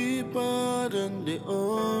is deeper than the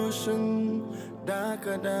ocean,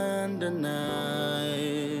 darker than the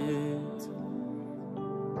night.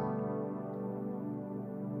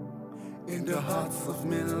 In the hearts of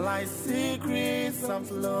men lie secrets of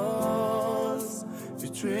loss,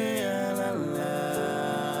 betrayal and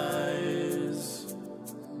lies.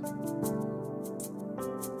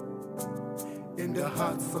 In the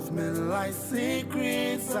hearts of men lie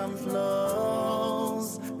secrets of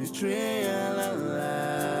loss, betrayal and lies.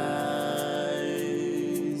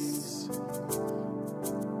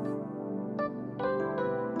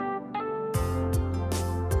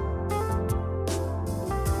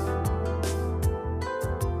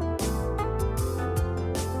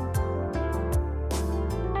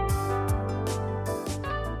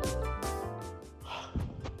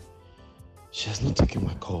 She has not taken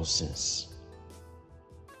my call since.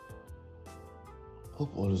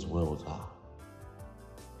 Hope all is well with her.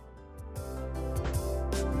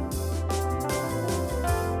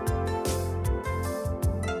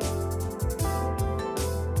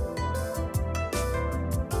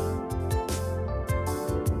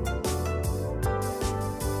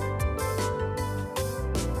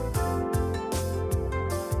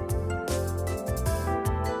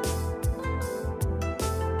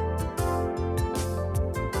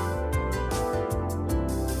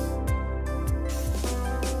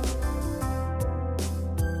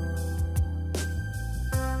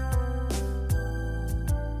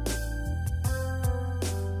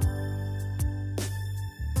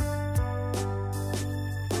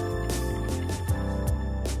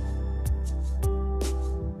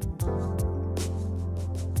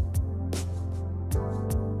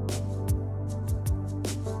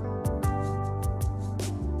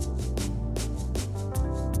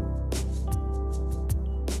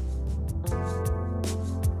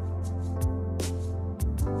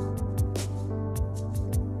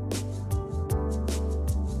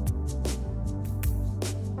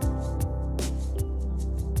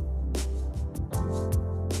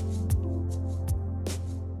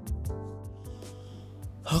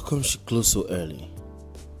 How come she closed so early?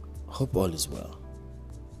 Hope all is well.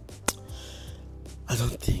 I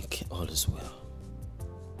don't think all is well.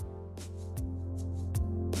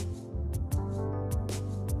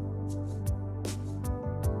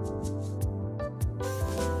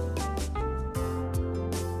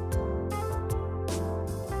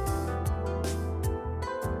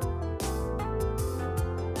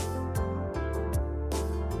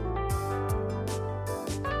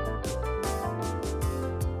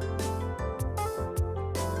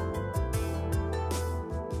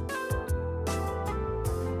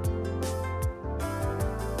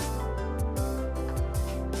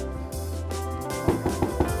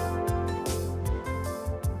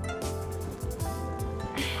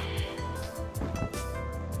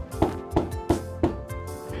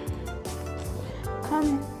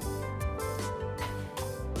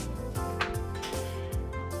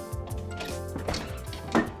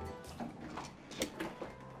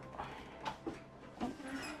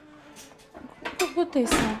 Good day,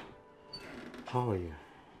 sir. How are you?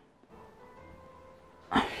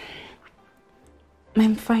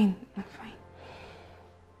 I'm fine. I'm fine.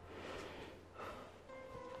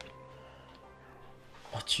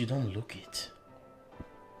 But you don't look it.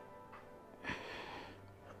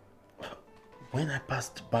 When I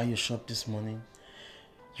passed by your shop this morning,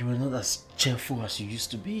 you were not as cheerful as you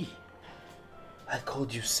used to be. I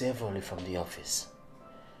called you severally from the office,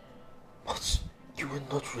 but you were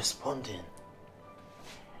not responding.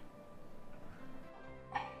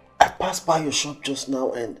 I passed by your shop just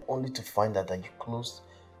now and only to find out that you closed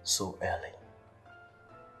so early.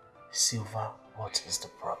 Silver, what is the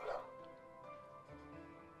problem?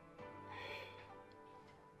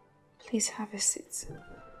 Please have a seat.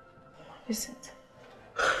 Have a seat.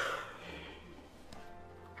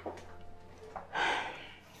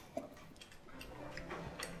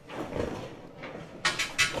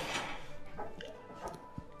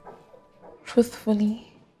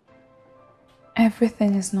 Truthfully,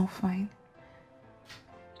 everything is not fine.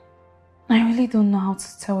 I really don't know how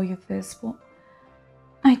to tell you this, but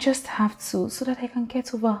I just have to so that I can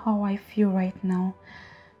get over how I feel right now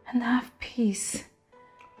and have peace.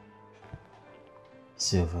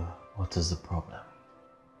 Silver, what is the problem?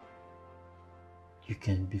 You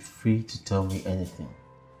can be free to tell me anything.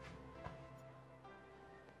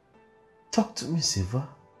 Talk to me, Silver.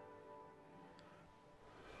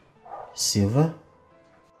 Silver?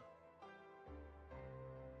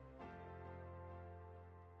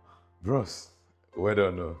 Bros, well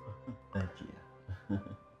done. No? Thank you.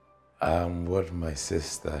 What my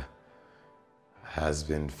sister has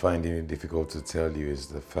been finding it difficult to tell you is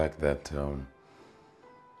the fact that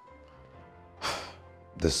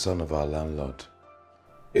the son of our landlord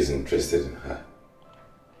is interested in her.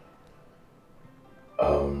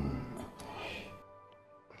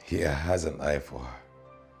 he has an eye for her.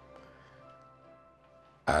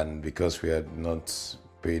 And because we had not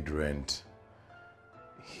paid rent,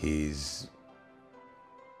 he's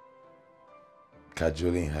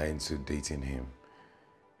cajoling her into dating him.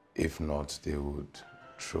 If not, they would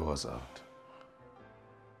throw us out.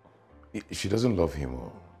 She doesn't love him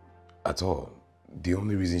at all. The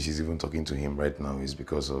only reason she's even talking to him right now is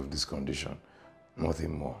because of this condition.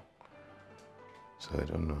 Nothing more. So I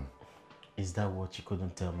don't know. Is that what you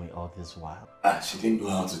couldn't tell me all this while? She didn't know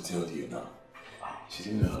how to tell you now. She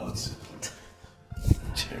didn't know how to.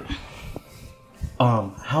 Cherry.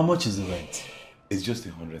 How much is the rent? It's just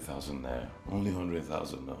 100,000 naira. Only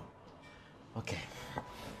 100,000 now. Okay.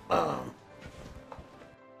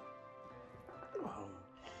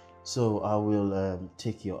 So I will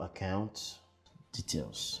take your account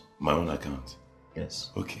details. My own account?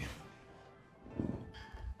 Yes. Okay.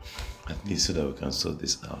 At least so that we can sort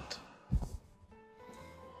this out.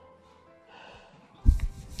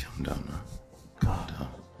 Calm down now. Calm down.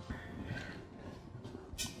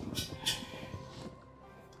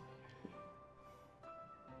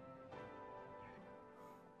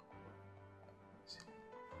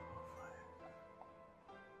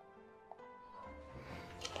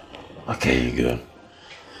 Okay, you good.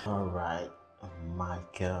 All right,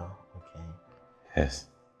 Michael. Okay. Yes.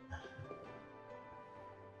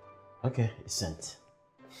 Okay, it's sent.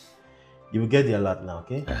 You will get the alert now,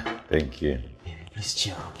 okay? Thank you. Baby, please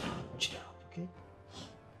cheer up. Cheer up, okay?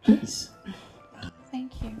 Please.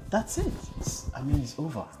 Thank you. That's it. I mean, it's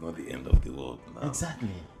over. It's not the end of the world now. Exactly.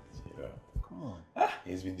 Cheer up. Come on.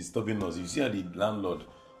 He's been disturbing us. You see how the landlord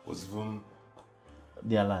was even...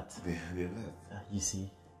 The alert. The alert. You see,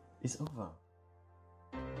 it's over.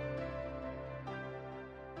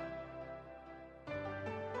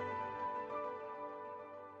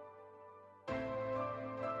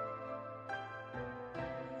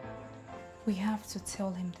 We have to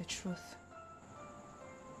tell him the truth.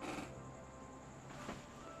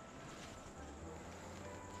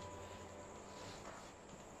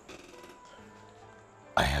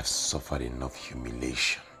 I have suffered enough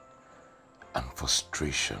humiliation and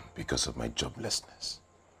frustration because of my joblessness.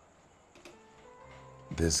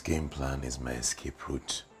 This game plan is my escape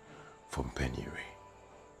route from penury.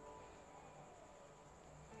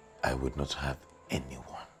 I would not have anyone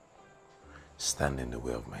stand in the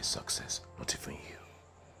way of my success, not even you.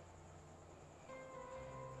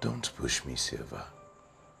 Don't push me, Silva.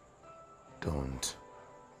 Don't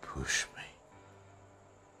push me.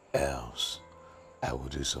 Else, I will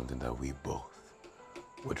do something that we both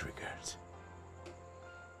would regret.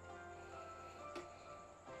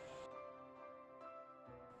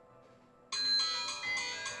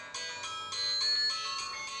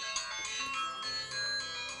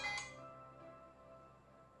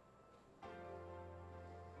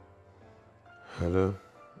 Hello?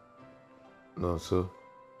 No, so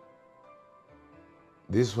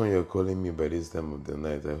this one you're calling me by this time of the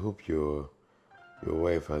night, I hope your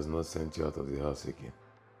wife has not sent you out of the house again.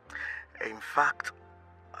 In fact,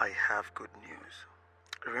 I have good news.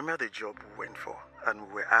 Remember the job we went for and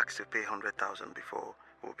we were asked to pay 100,000 before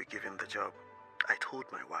we'll be given the job? I told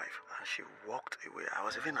my wife and she walked away. I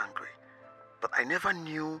was even angry. But I never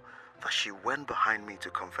knew that she went behind me to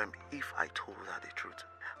confirm if I told her the truth.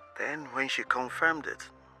 Then when she confirmed it,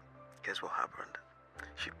 guess what happened?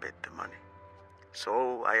 She paid the money.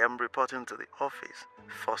 So I am reporting to the office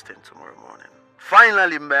first thing tomorrow morning.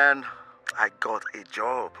 Finally, man, I got a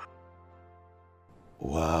job.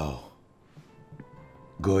 Wow.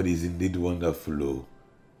 God is indeed wonderful. Oh.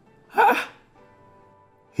 Ha!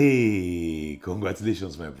 Hey,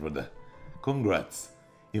 congratulations, my brother. Congrats.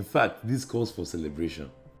 In fact, this calls for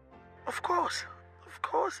celebration. Of course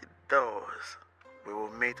it does. We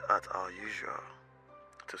will meet at our usual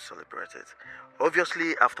to celebrate it.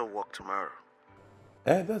 Obviously, after work tomorrow.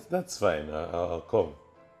 That's fine. I'll come.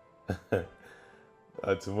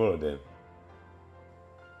 Tomorrow then.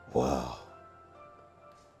 Wow.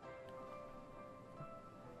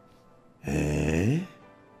 Hey!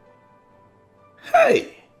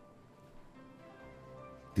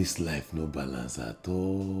 This life no balance at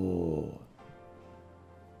all.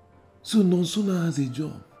 So Nonsuna has a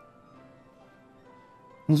job.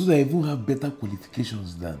 Nonsuna even have better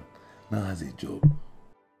qualifications than now has a job.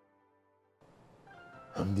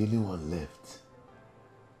 I'm the only one left.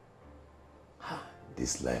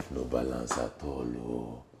 This life no balance at all.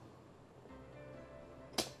 Oh.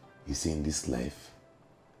 You see, in this life,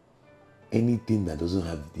 anything that doesn't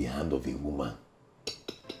have the hand of a woman,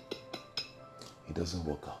 it doesn't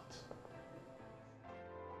work out.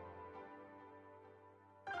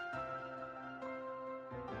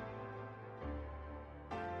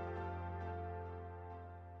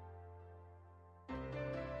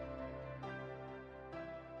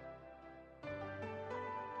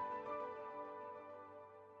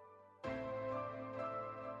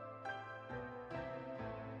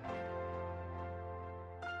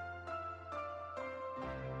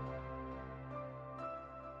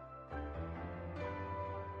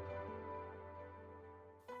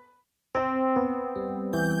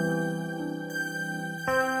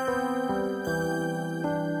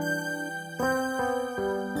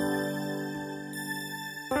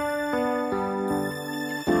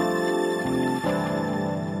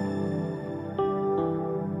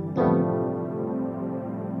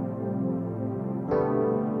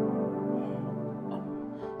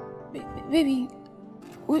 Baby,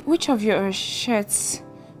 which of your shirts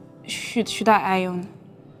should I iron?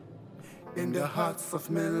 In the hearts of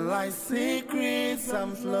men lie secrets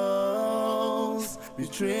and flaws,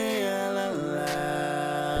 betrayal and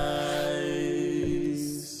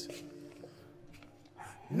lies.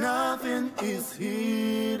 Nothing is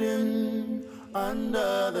hidden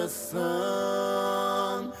under the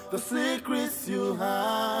sun. The secrets you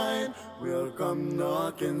hide will come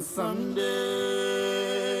knocking someday.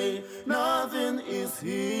 Nothing is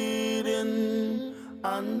hidden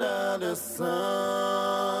under the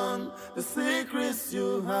sun. The secrets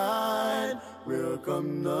you hide will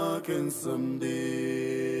come knocking someday.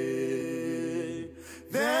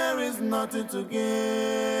 There is nothing to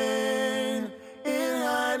gain in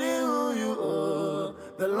hiding who you are.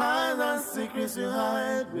 The lies and secrets you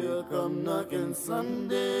hide will come knocking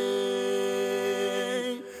someday.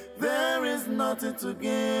 There is nothing to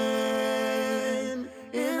gain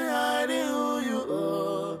in hiding who you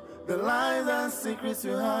are. The lies and secrets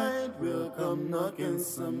you hide will come knocking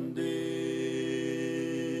someday.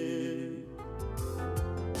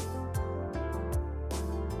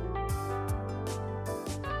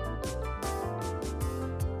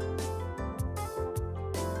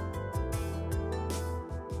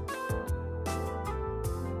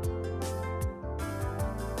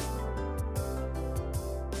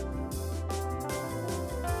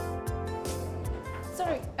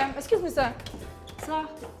 Sorry, excuse me, sir. Sir,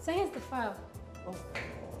 here's the file. Oh.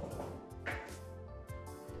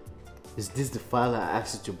 Is this the file I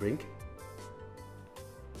asked you to bring?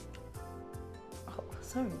 Oh,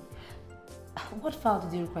 sorry. What file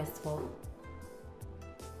did you request for?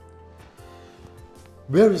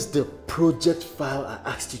 Where is the project file I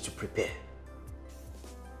asked you to prepare?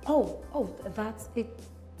 Oh, that's it.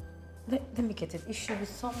 Let me get it. It should be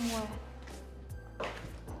somewhere.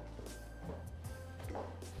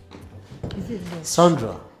 Is it this?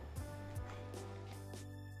 Sandra.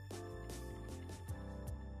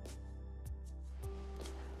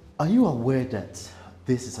 Are you aware that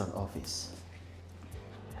this is an office?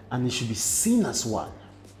 And it should be seen as one.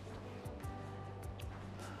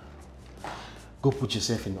 Go put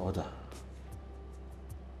yourself in order.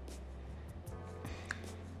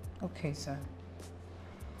 Okay, sir.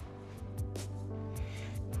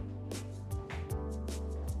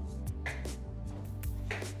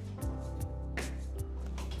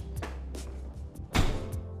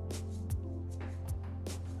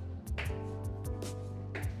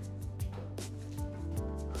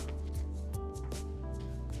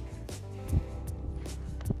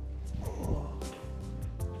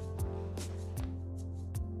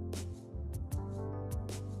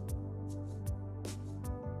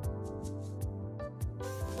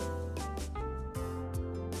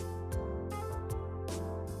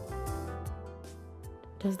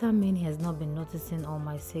 Does that mean he has not been noticing all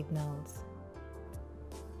my signals?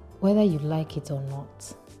 Whether you like it or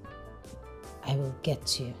not, I will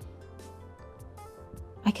get you.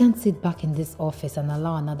 I can't sit back in this office and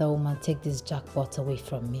allow another woman take this jackpot away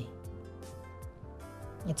from me.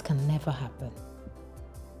 It can never happen.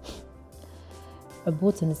 We're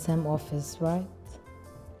both in the same office, right?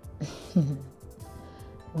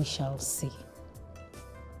 We shall see.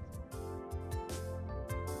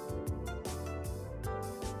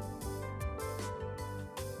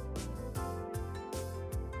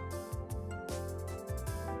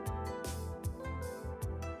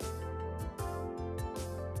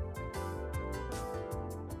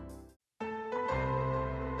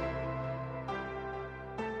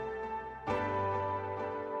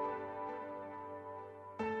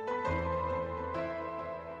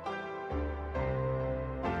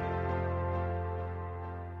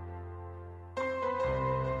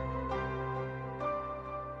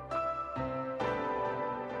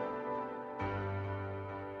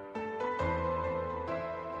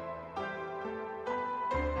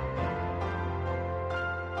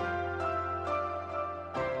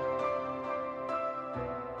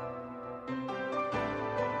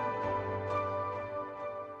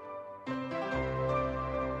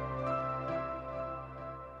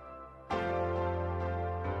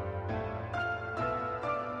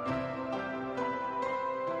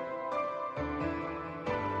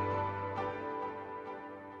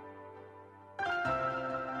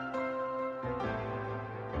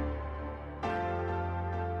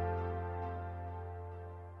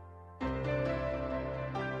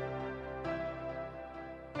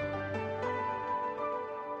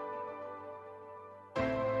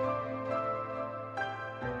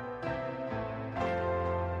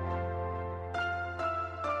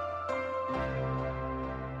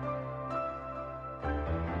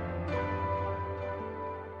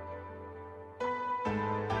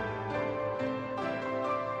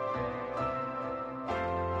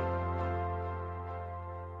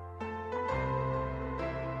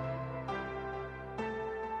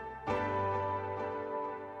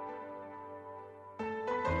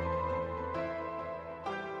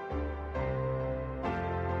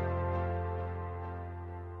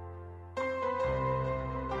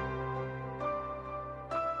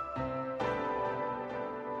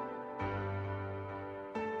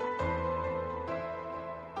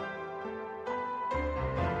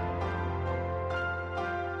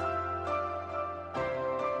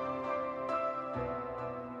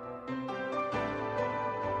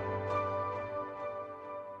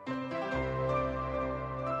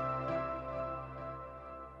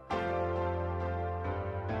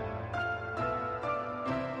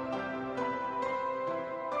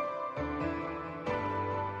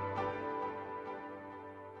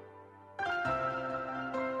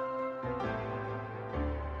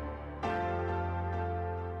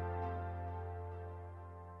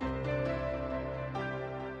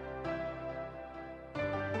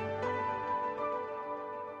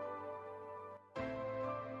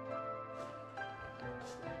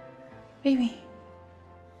 Baby.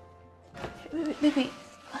 Baby,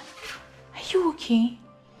 are you okay?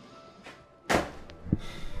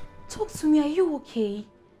 Talk to me, are you okay?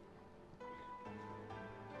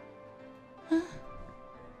 Huh?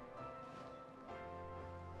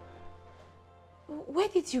 Where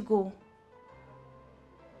did you go?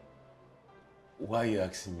 Why are you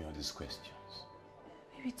asking me all these questions?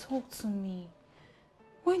 Baby, talk to me.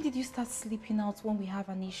 When did you start sleeping out when we have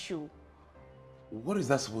an issue? What is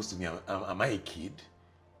that supposed to mean? Am I a kid?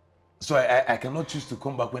 So I cannot choose to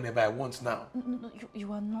come back whenever I want now? No,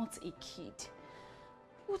 you are not a kid.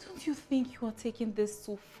 Wouldn't you think you are taking this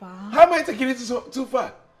too far? How am I taking it too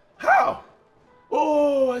far? How?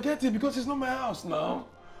 Oh, I get it, because it's not my house now.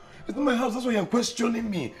 It's not my house, that's why you're questioning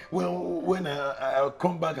me when I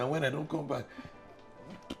come back and when I don't come back.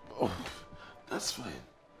 Oh, that's fine.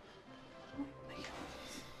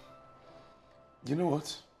 You know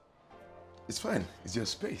what? It's fine, it's your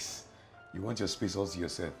space. You want your space all to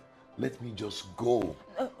yourself. Let me just go.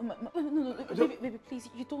 No, baby, please,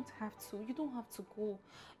 you don't have to. You don't have to go.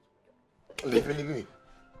 Leave me.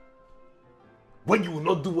 When you will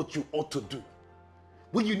not do what you ought to do.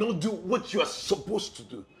 When you not do what you are supposed to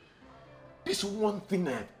do. This one thing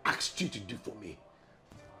I have asked you to do for me.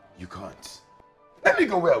 You can't. Let me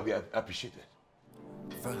go where I'll be appreciated.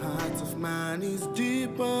 The heart of man is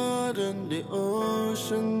deeper than the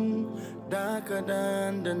ocean, darker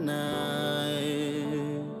than the night.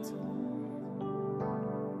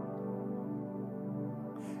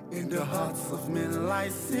 In the hearts of men lie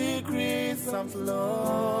secrets and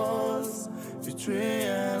flaws,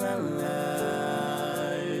 betrayal and lies.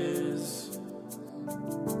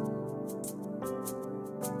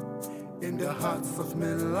 In the hearts of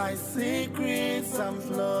men lie secrets and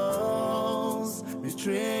flaws,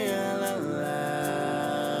 betrayal and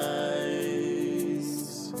lies.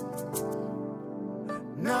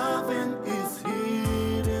 Nothing is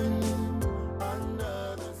hidden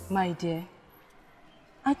under the... My dear,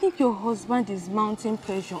 I think your husband is mounting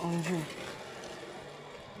pressure on you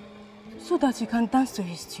so that you can dance to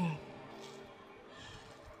his tune.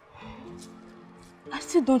 I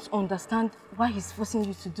still don't understand why he's forcing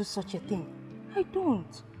you to do such a thing. I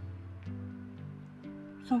don't.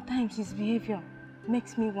 Sometimes his behavior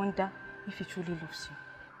makes me wonder if he truly loves you.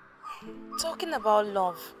 Talking about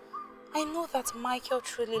love, I know that Michael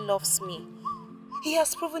truly loves me. He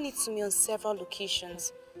has proven it to me on several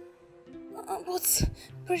occasions. But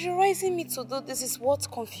pressurizing me to do this is what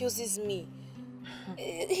confuses me.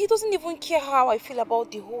 He doesn't even care how I feel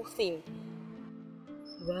about the whole thing.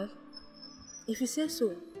 Well, if you say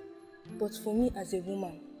so, but for me as a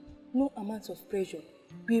woman, no amount of pressure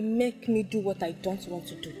will make me do what I don't want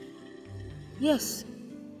to do. Yes,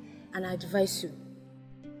 and I advise you,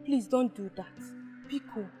 please don't do that. Be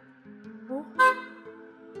cool. Oh?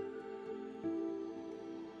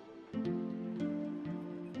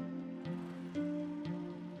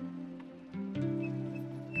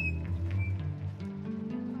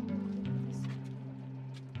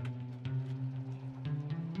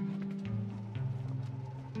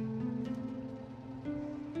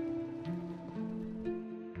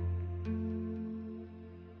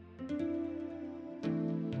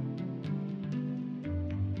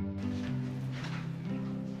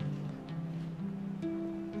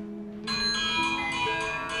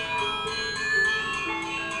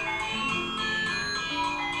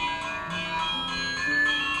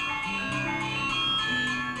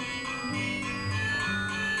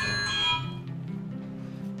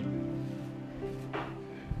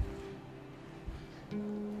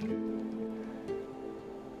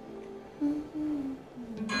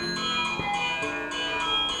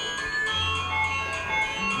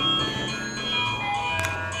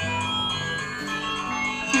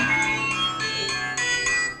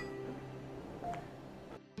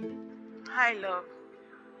 Hi, love.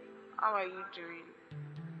 How are you doing?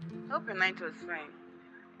 Hope your night was fine.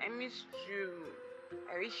 I missed you.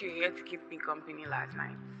 I wish you were here to keep me company last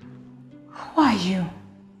night. Who are you?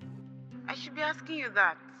 I should be asking you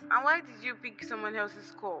that. And why did you pick someone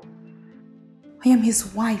else's call? I am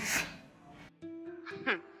his wife.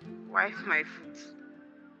 Wife my foot.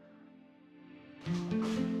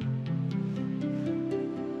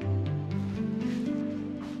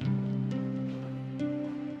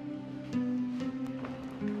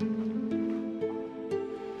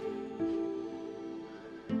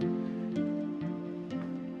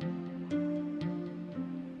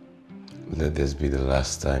 Let this be the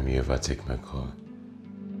last time you ever take my call.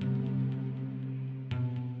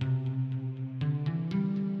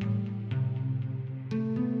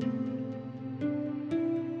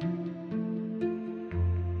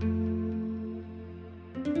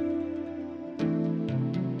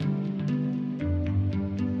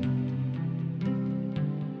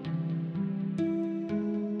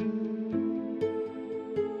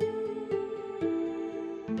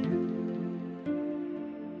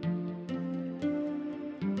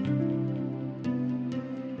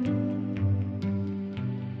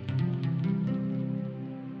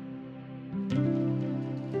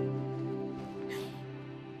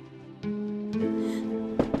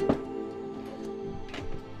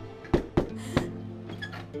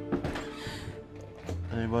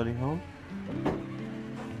 anybody home?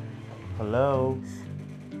 Hello?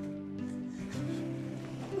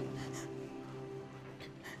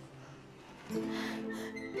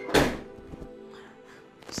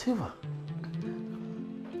 Silva.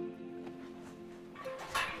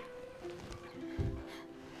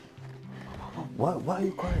 Why are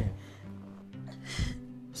you crying?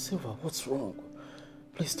 Silva, what's wrong?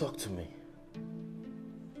 Please talk to me.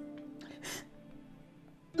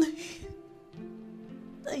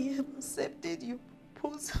 I have accepted your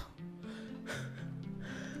proposal.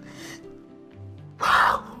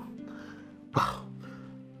 Wow! Wow!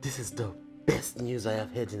 This is the best news I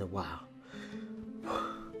have heard in a while.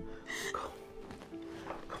 Come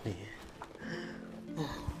here.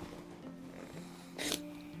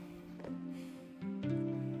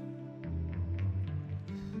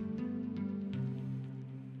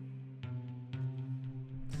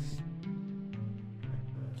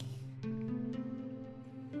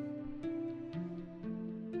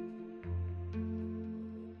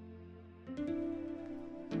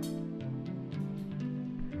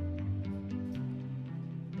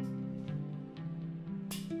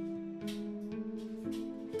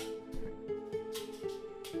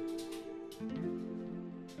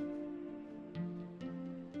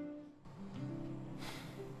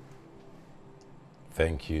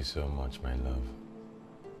 Thank you so much, my love.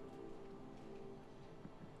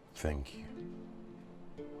 Thank you.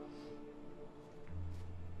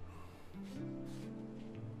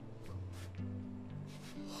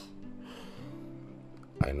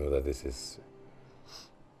 I know that this is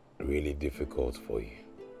really difficult for you.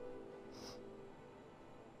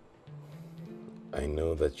 I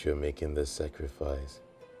know that you're making this sacrifice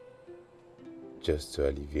just to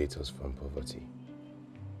alleviate us from poverty.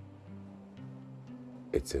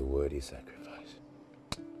 It's a worthy sacrifice.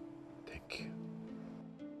 Thank you.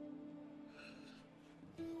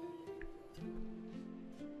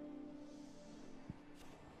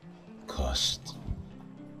 Cost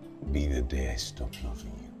be the day I stop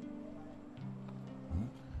loving you.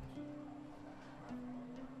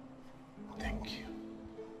 Thank you.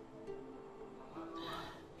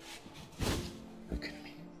 Look at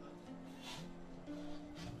me.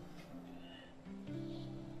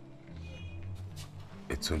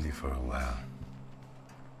 It's only for a while.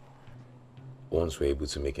 Once we're able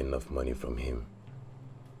to make enough money from him,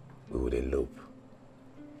 we would elope,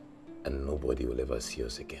 and nobody will ever see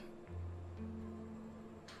us again.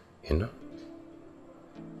 You know?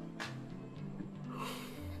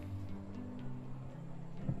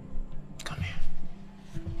 Come here.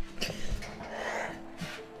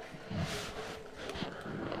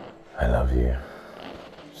 I love you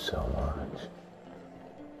so much.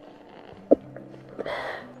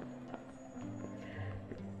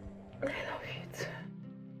 I love you too.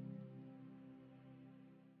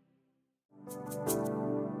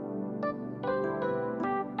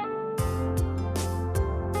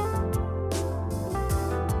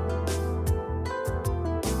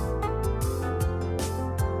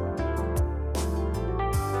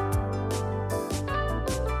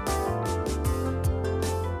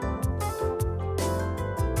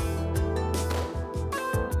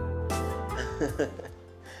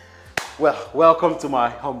 Well, welcome to my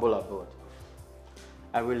humble abode.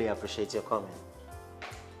 I really appreciate your coming.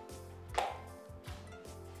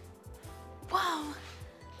 Wow.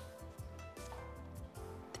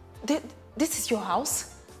 This is your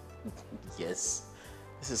house? Yes,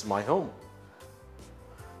 this is my home.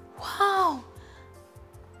 Wow.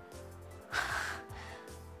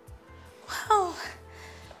 Wow.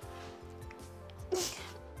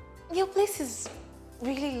 Your place is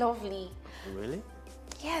really lovely. Really?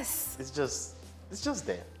 Yes. It's just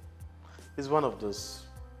there. It's one of those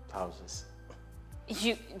houses.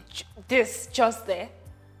 This just there?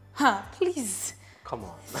 Huh, please. Come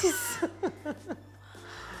on.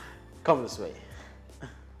 Come this way.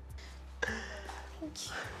 Thank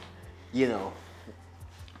you. You know,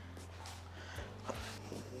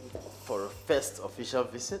 for a first official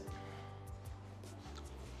visit,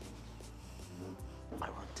 I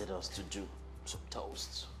wanted us to do some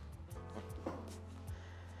toasts.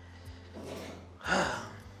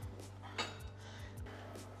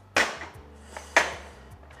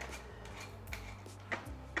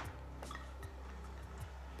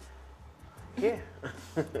 Yeah.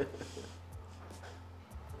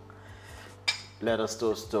 Let us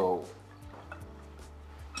toast to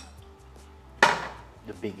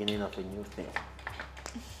the beginning of a new thing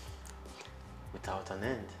without an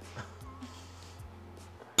end.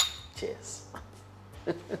 Cheers.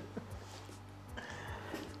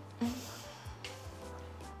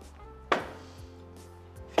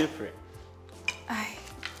 Feel free.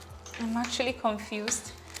 actually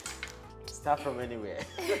confused. Start from anywhere.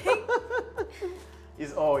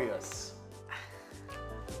 It's all yours.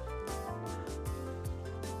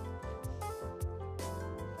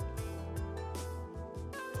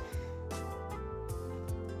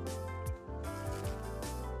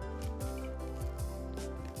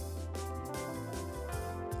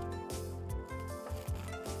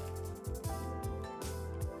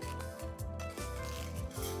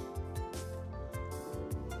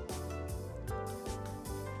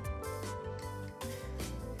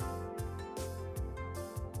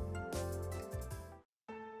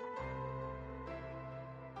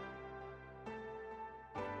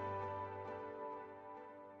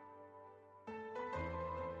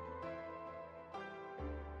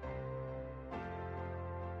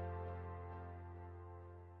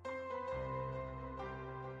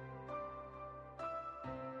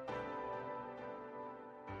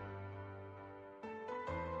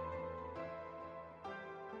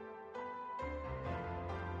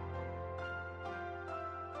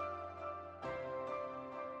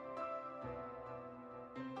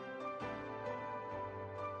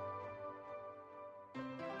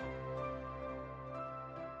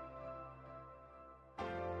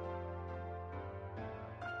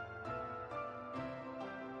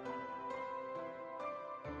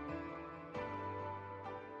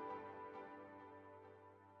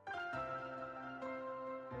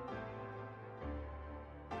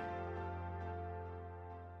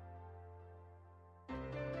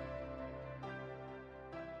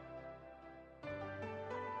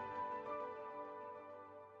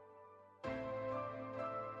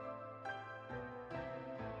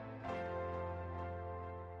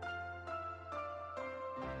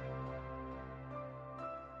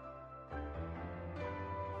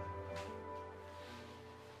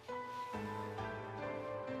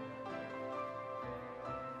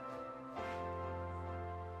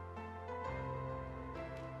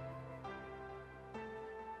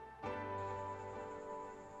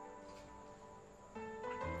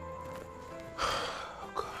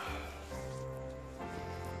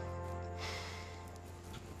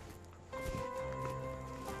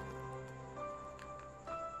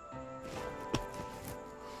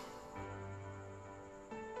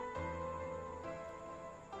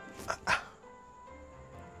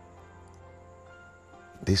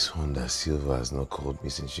 This one that Silva has not called me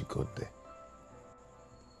since she got there.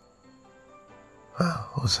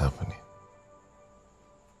 What's happening?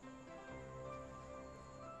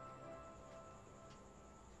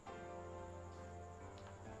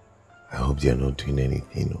 I hope they are not doing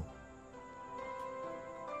anything, no?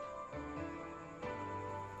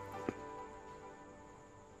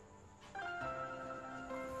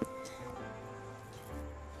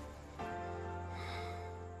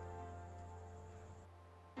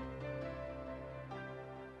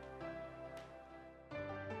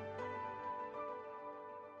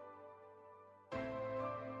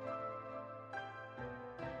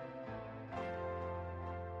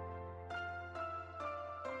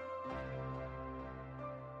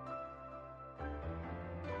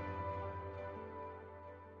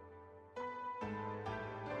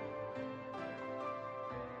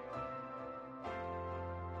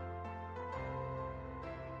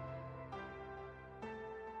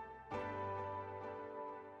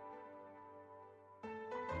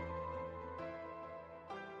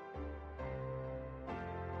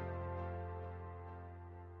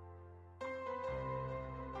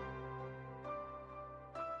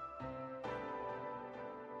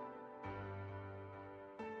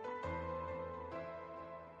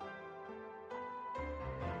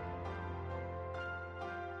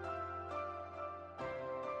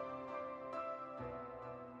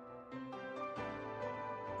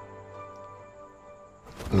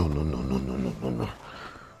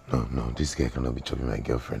 No, this guy cannot be chopping my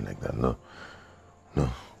girlfriend like that. No.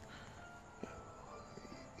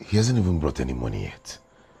 He hasn't even brought any money yet.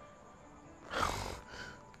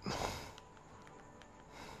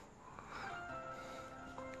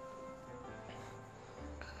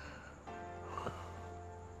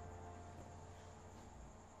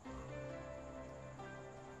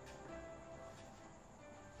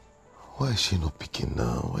 Why is she not picking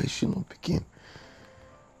now? Why is she not picking?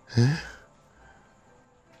 Eh?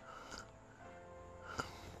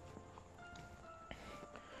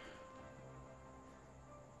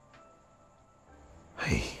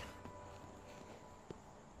 Hey.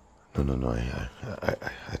 No.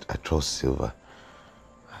 I trust Silva.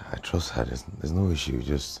 I trust her. There's no issue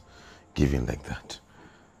just giving like that.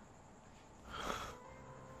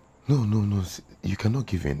 No. You cannot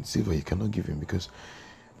give in. Silva, you cannot give in because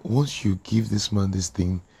once you give this man this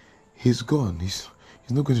thing, He's gone. He's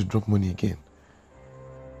not going to drop money again.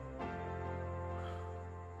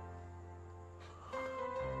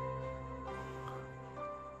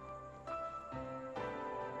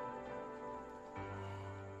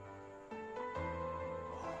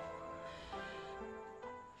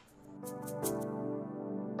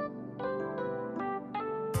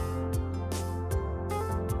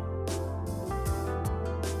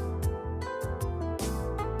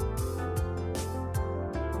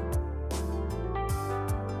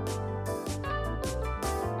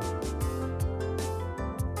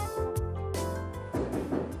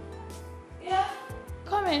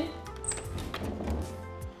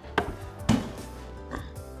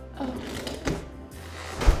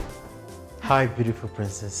 Hi, beautiful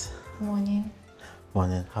princess. Morning.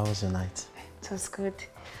 Morning. How was your night? It was good.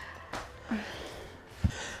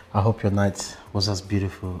 I hope your night was as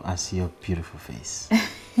beautiful as your beautiful face.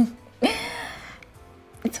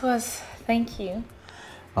 It was. Thank you.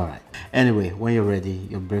 All right. Anyway, when you're ready,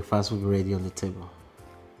 your breakfast will be ready on the table.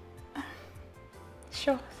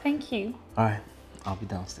 Sure. Thank you. All right. I'll be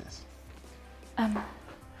downstairs.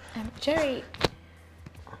 Jerry,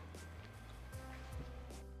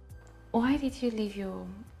 why did you leave your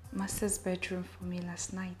master's bedroom for me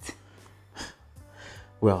last night?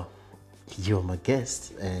 Well, you're my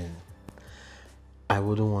guest and I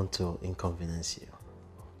wouldn't want to inconvenience you.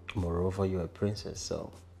 Moreover, you're a princess,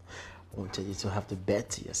 so I wanted you to have the bed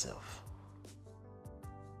to yourself.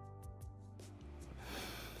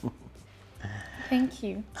 Thank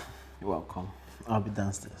you. You're welcome. I'll be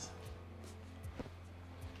downstairs.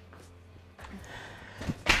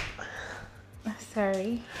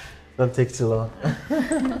 Sorry. Don't take too long.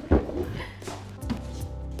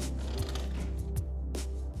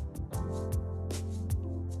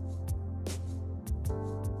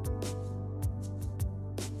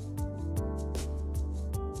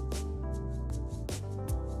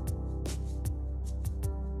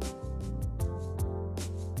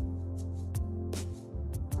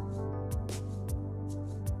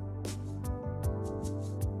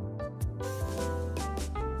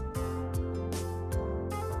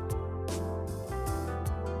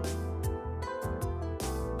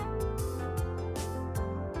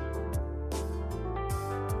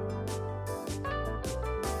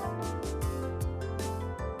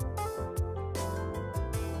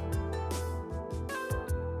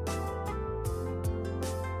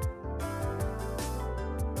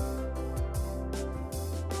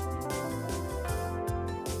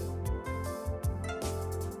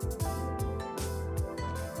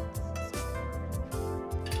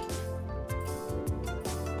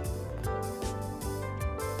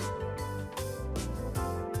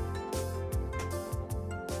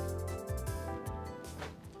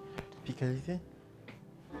 Anything?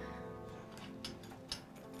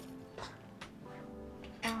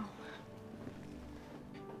 Oh.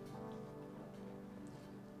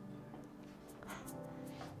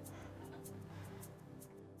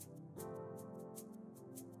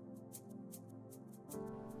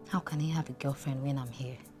 How can he have a girlfriend when I'm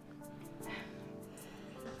here?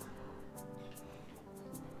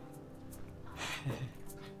 Look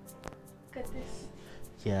at this.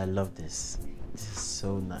 Yeah, I love this. This is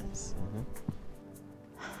so nice.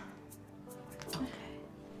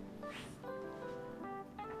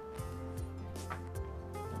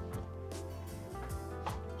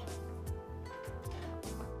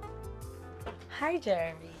 Hi,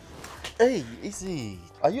 Jeremy. Hey, Izzy,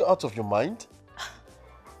 are you out of your mind?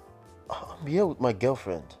 I'm here with my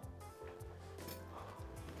girlfriend.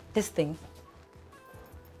 This thing.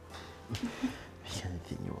 Pick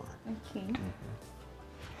anything you want. Okay.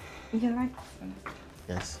 You like this one?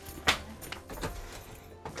 Yes.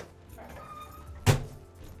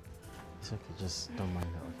 It's okay, just don't mind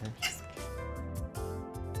her, okay?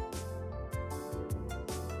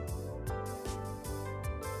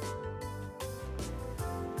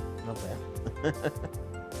 Not bad.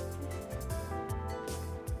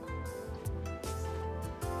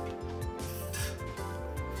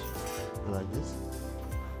 You like this?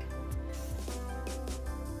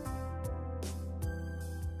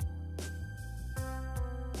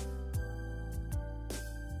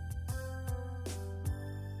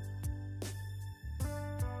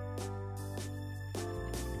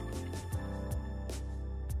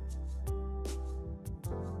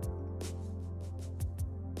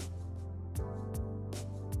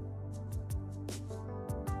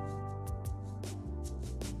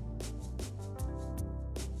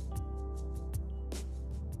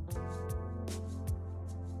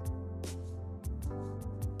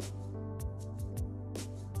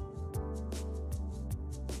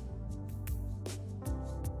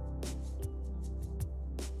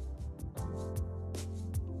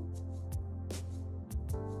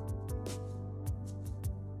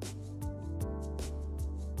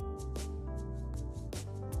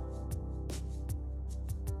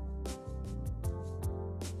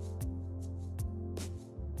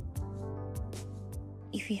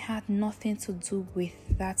 if he had nothing to do with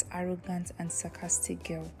that arrogant and sarcastic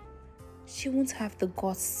girl, she won't have the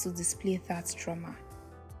guts to display that drama.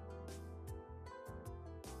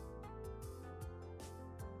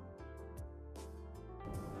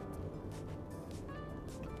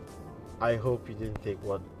 I hope you didn't take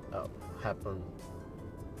what happened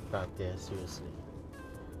back there seriously.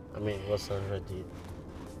 I mean, what Sandra did.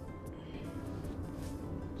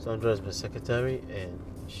 Sandra is my secretary and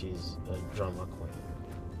she's a drama queen.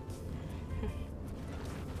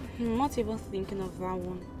 I'm not even thinking of that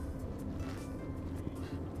one.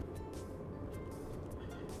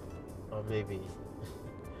 Or maybe,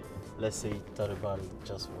 let's say you thought about it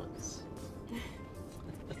just once.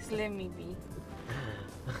 Just let me be.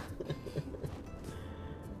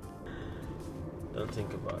 Don't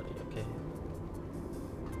think about it, okay?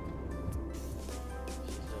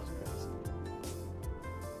 She's just crazy.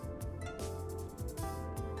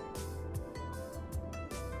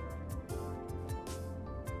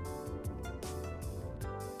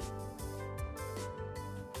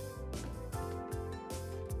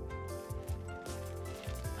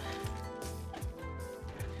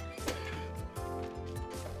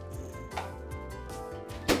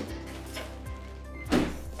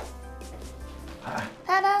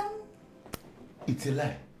 Ta-da! It's a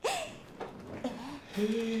lie.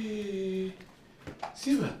 Hey,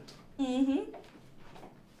 Silva.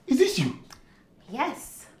 Is this you?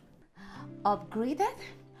 Yes. Upgraded,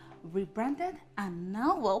 rebranded, and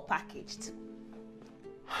now well packaged.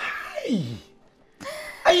 Hey!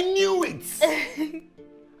 I knew it!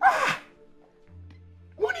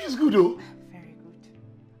 What is good, though? Very good.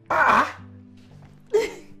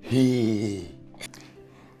 Hey!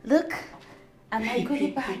 Look, and my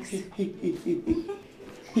goodie bags.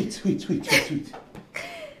 Wait.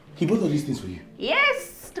 He bought all these things for you?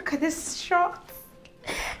 Yes! Look at this short.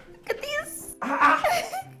 Look at this.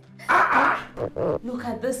 Look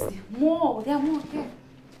at this. More. There are more here.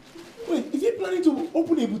 Wait, is he planning to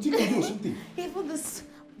open a boutique for you or something? Even this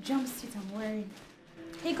jumpsuit I'm wearing.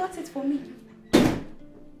 He got it for me.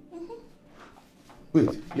 Wait,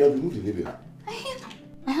 you have removed the label?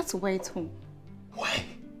 I had to wear it home. Why?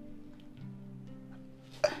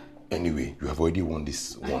 Anyway, you have already worn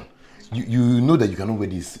this one. You know that you cannot wear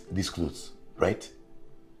these clothes, right?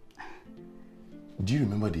 Do you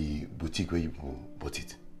remember the boutique where you bought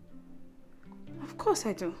it? Of course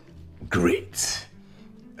I do. Great.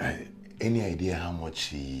 Any idea how much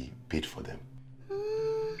he paid for them?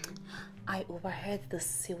 I overheard the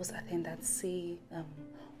sales attendant say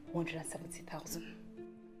 170,000.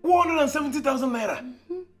 170,000 naira?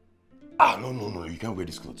 No, you can't wear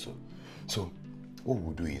these clothes. So what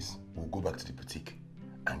we'll do is we'll go back to the boutique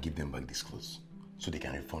and give them back these clothes so they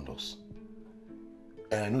can refund us.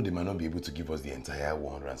 And I know they might not be able to give us the entire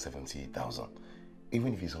 170,000.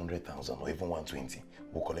 Even if it's 100,000 or even 120,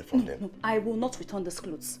 we'll collect from them. No, I will not return these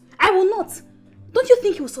clothes. I will not. Don't you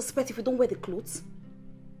think he will suspect if we don't wear the clothes?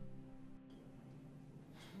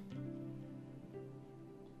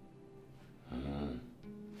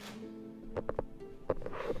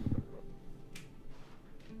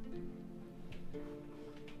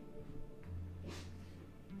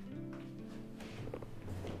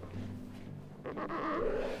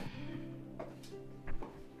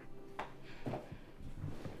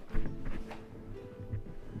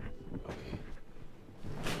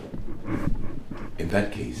 In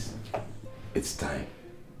that case, it's time.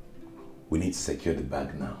 We need to secure the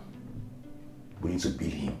bag now. We need to bill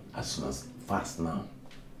him as soon as fast now.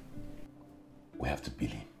 We have to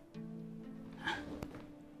bill him.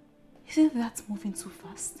 Isn't that moving too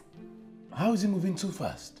fast? How is he moving too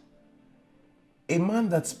fast? A man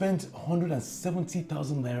that spent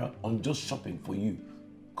 170,000 naira on just shopping for you.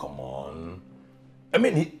 Come on. I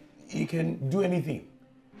mean, he can do anything.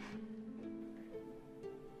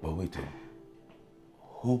 But wait,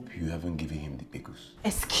 hope you haven't given him the pickles.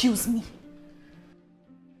 Excuse me.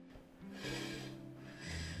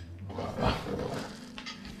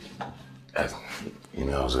 You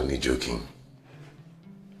know, I was only joking.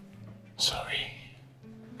 Sorry.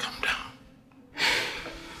 Calm down.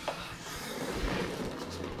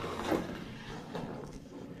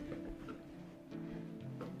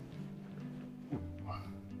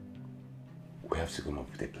 We have to come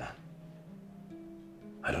up with a plan.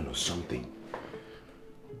 I don't know, something.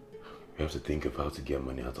 We have to think of how to get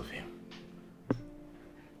money out of him.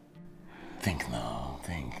 Think now,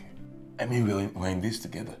 think. I mean, we're in this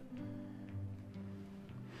together.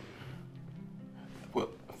 Well,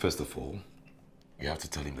 first of all, you have to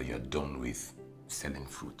tell him that you're done with selling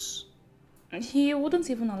fruits. He wouldn't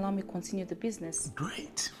even allow me continue the business.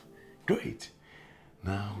 Great.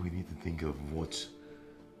 Now we need to think of what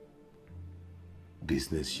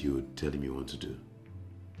business you're telling me you want to do?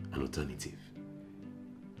 An alternative?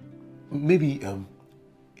 Maybe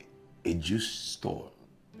a juice store.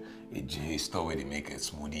 A juice store where they make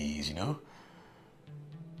smoothies, you know?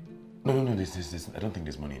 No, this. I don't think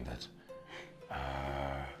there's money in that.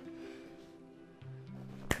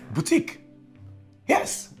 Boutique.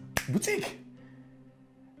 Yes, boutique.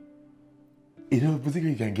 You know, boutique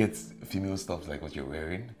where you can get female stuff like what you're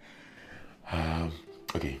wearing.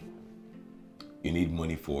 Okay. You need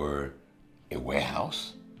money for a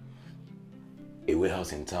warehouse. A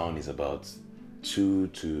warehouse in town is about 2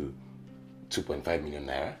 to 2.5 million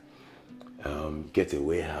naira. Get a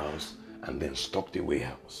warehouse and then stock the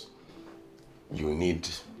warehouse. You need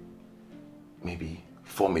maybe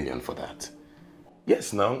 4 million for that.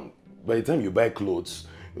 Yes, now, by the time you buy clothes,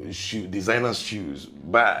 designer shoes,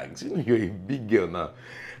 bags, you know, you're a big girl now.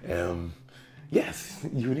 Yes,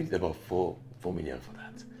 you need about 4 million for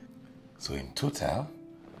that. So in total,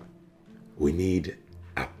 we need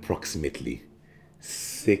approximately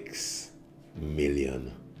 6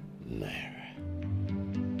 million naira.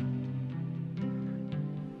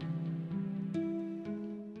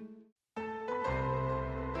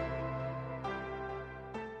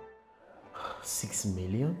 $6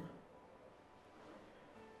 million?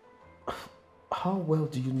 How well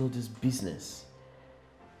do you know this business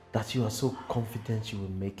that you are so confident you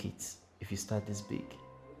will make it if you start this big?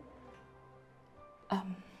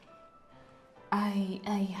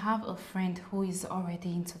 I have a friend who is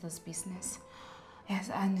already into this business. Yes,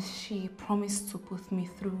 and she promised to put me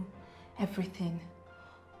through everything.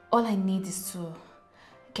 All I need is to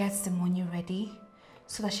get the money ready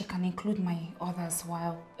so that she can include my orders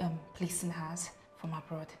while placing hers from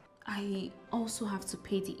abroad. I also have to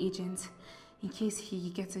pay the agent in case he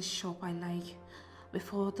gets a shop I like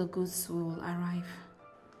before the goods will arrive.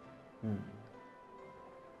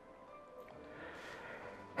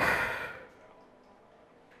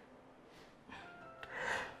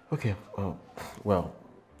 Okay, well,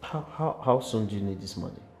 how soon do you need this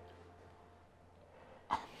money?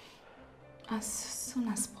 As soon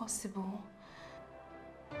as possible.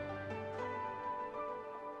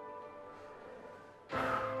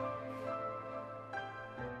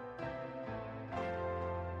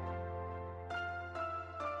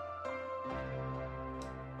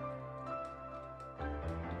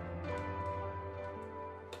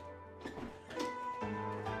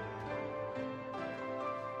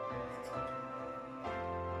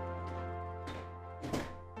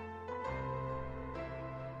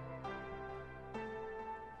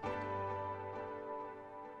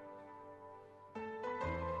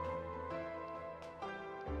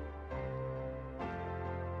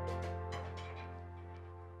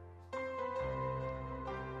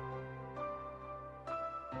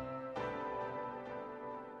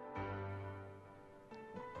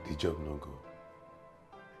 The job no go.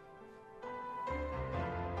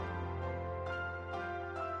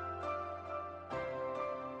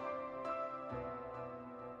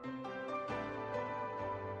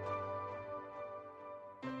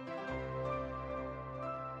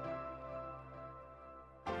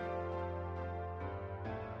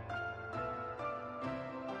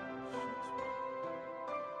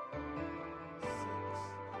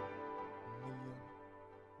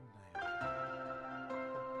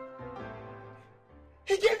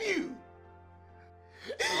 He gave you!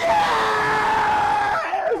 Yes!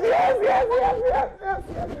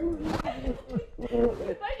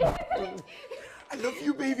 I love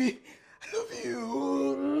you, baby. I love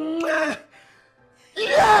you.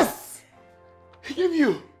 Yes! He gave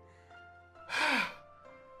you.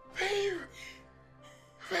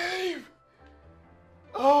 Babe.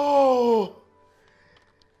 Oh.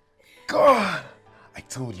 God. I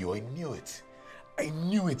told you, I knew it.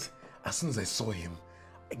 As soon as I saw him,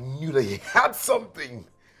 I knew that he had something.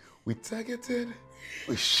 We targeted,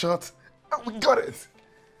 we shot, and we got it.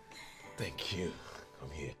 Thank you.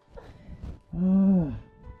 Come here. You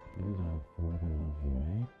know I fucking love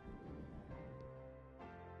you,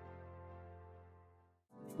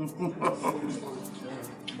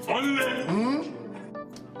 right?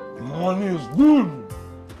 Money is good.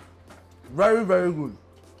 Very, very good.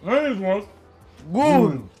 Money is what?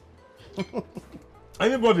 Good.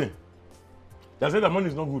 Anybody that said that money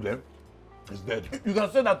is not good, is dead. You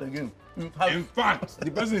can say that again. In fact, the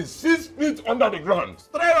person is 6 feet under the ground.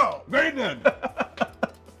 Straight up. Very dead.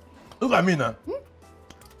 Look at me now.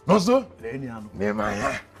 No, sir?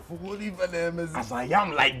 As I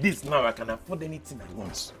am like this now, I can afford anything I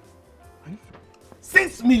want.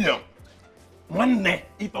 6 million. One day,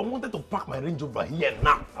 if I wanted to park my Range Rover here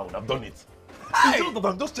now, I would have done it. It's just that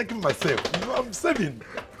I'm just checking myself. You know, I'm saving.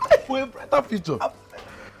 for a brighter future.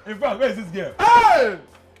 In fact, where is this girl? Hey!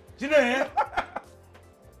 Chinenye!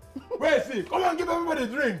 Where is she? Come on, give everybody a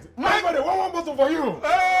drink. Everybody, one bottle for you.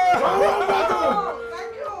 Hey! One bottle.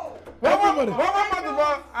 Thank you. Everybody. One bottle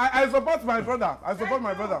for... I support my brother. I support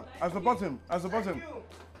my brother. I support him. I support him.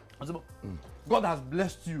 God has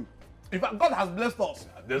blessed you. In fact, God has blessed us.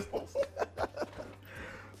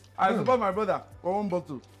 I support my brother for one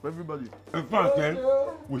bottle for everybody. In fact,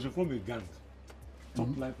 we should form a gang. Top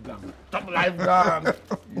life gang. Top life gang.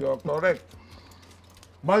 You are correct.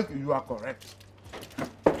 Mike, you are correct.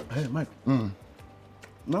 Hey, Mike.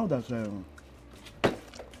 Now that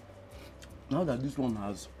this one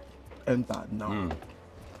has entered now,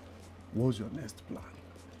 what's your next plan?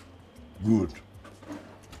 Good.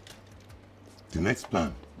 The next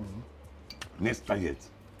plan, next target,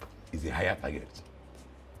 is a higher target.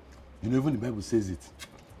 You know, even the Bible says it,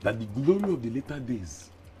 that the glory of the later days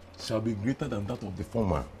shall be greater than that of the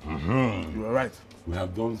former. You are right. We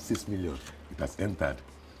have done 6 million. It has entered.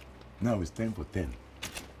 Now it's time for 10.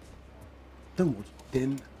 10 what?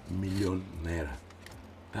 10 million naira.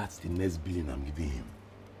 That's the next billion I'm giving him.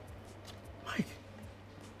 Mike,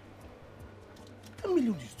 10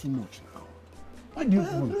 million is too much now. Why do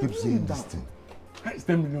you keep saying this thing? Why is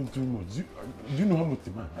 10 million too much? Do you know how much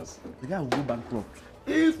the man has? The guy will go bankrupt.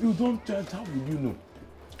 If you don't charge, how will you know?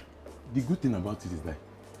 The good thing about it is that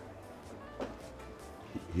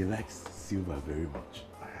he likes Silver very much.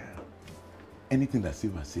 Anything that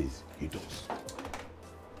Silver says, he does.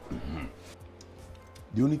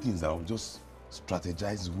 The only thing is that I'll just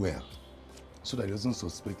strategize well so that he doesn't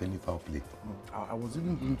suspect any foul play. I was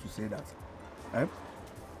even going to say that.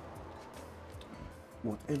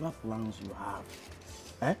 Whatever plans you have,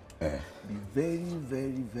 be very,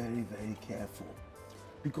 very, very, very careful.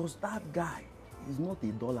 Because that guy is not a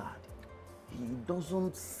dullard. He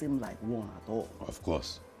doesn't seem like one at all. Of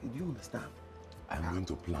course. Do you understand? I'm going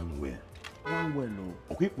to plan well. Plan well, no.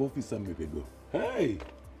 Okay, officer, maybe go. Hey!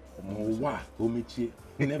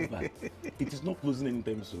 Never. It is not closing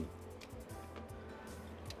anytime soon.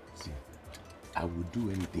 See, I will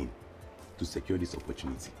do anything to secure this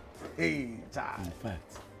opportunity. Hey, child. In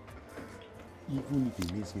fact, even if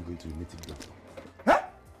it means me going to the native doctor.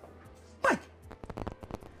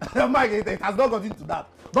 Mike, it has not got into that.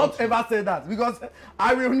 Don't ever say that because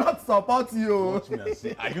I will not support you. Watch me and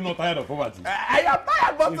see. Are you not tired of poverty? I am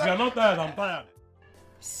tired, but... If you are not tired, I'm tired.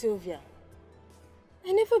 Sylvia,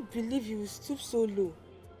 I never believed you would stoop so low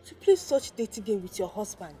to play such dating game with your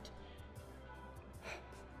husband.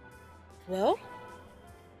 Well,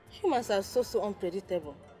 humans are so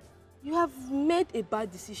unpredictable. You have made a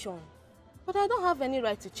bad decision, but I don't have any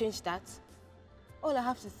right to change that. All I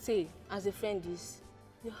have to say as a friend is,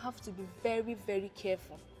 you have to be very, very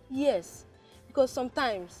careful. Yes, because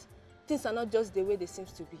sometimes things are not just the way they seem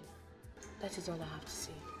to be. That is all I have to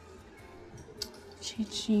say.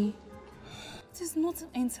 Chichi, it is not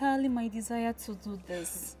entirely my desire to do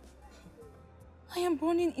this. I am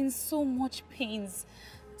running in so much pains,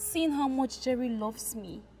 seeing how much Jerry loves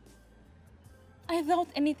me. I doubt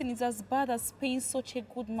anything is as bad as paying such a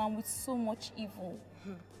good man with so much evil.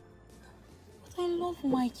 But I love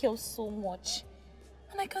Michael so much.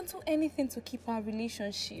 And I can't do anything to keep our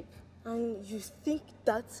relationship. And you think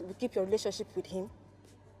that will keep your relationship with him?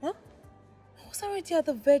 Huh? I was already at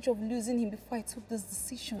the verge of losing him before I took this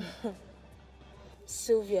decision.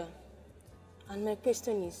 Sylvia, and my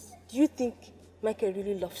question is, do you think Michael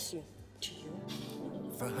really loves you? Do you?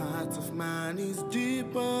 The heart of man is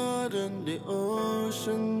deeper than the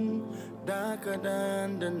ocean, darker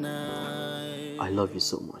than the night. I love you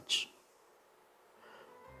so much.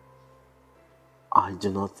 I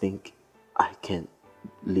do not think I can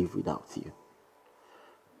live without you.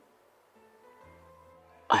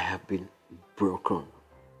 I have been broken,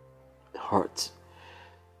 hurt,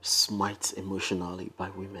 smite emotionally by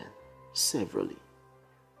women, severally.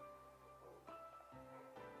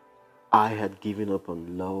 I had given up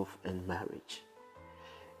on love and marriage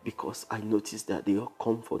because I noticed that they all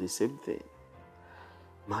come for the same thing,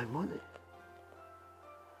 my money.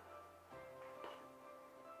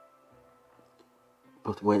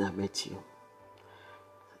 But when I met you,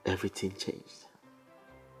 everything changed.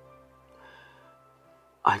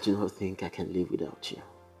 I do not think I can live without you.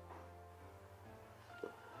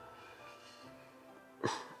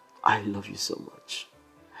 I love you so much,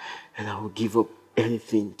 and I will give up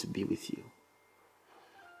anything to be with you.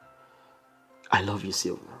 I love you,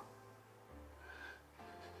 Silver.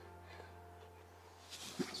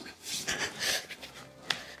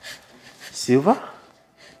 Silver?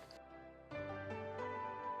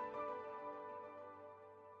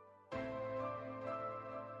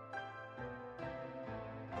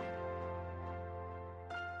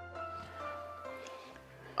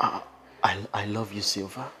 I love you,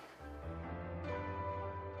 Silver.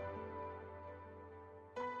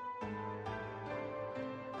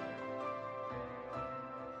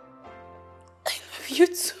 I love you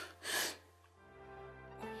too.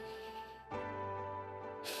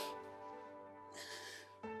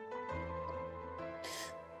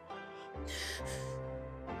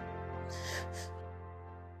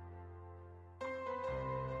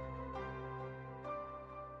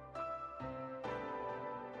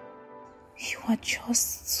 You are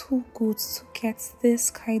just too good to get this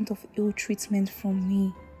kind of ill treatment from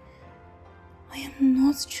me. I am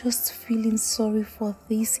not just feeling sorry for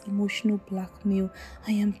this emotional blackmail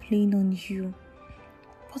I am playing on you,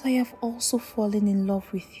 but I have also fallen in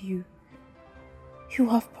love with you. You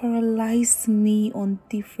have paralyzed me on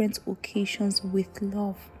different occasions with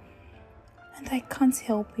love, and I can't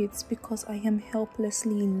help it because I am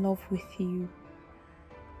helplessly in love with you.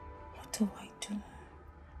 What do I do?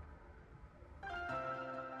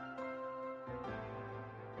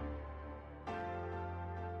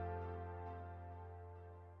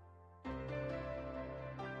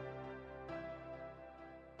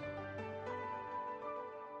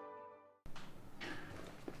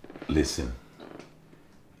 Listen,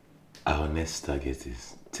 our next target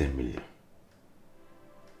is 10 million.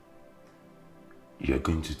 You're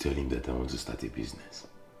going to tell him that I want to start a business.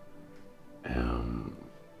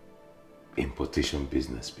 Importation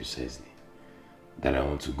business precisely. That I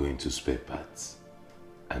want to go into spare parts.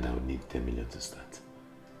 And I would need 10 million to start.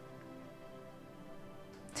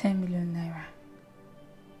 10 million naira.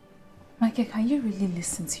 Michael, can you really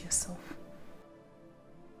listen to yourself?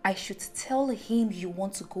 I should tell him you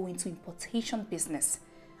want to go into importation business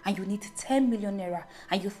and you need 10 million naira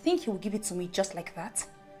and you think he will give it to me just like that?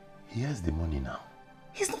 He has the money now.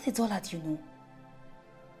 He's not a dullard, you know.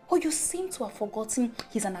 Oh, you seem to have forgotten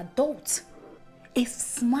he's an adult. A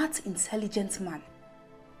smart, intelligent man.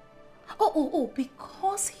 Oh,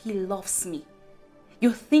 because he loves me.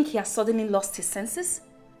 You think he has suddenly lost his senses?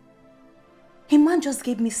 A man just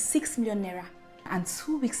gave me 6 million naira. And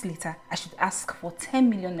 2 weeks later, I should ask for 10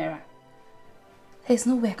 million naira. There's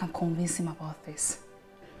no way I can convince him about this.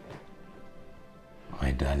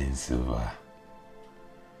 My darling Silver,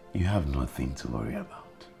 you have nothing to worry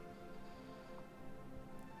about.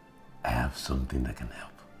 I have something that can help.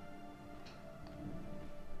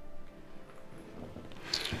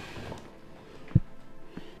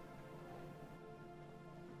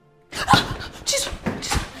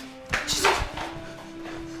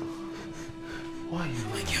 Why are you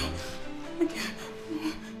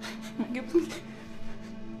Michael, please.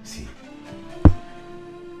 See,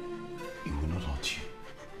 it will not hurt you.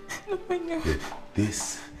 No, Michael.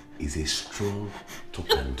 This is a strong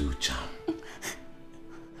talk-and-do charm.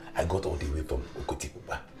 I got all the way from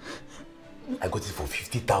Okotipupa. I got it for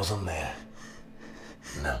 50,000 naira.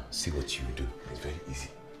 Now, see what you do. It's very easy.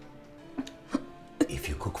 If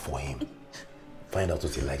you cook for him, find out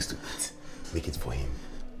what he likes to eat. Make it for him.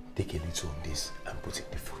 Take a little of this and put it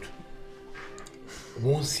in the food.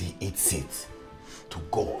 Once he eats it, to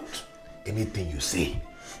God, anything you say,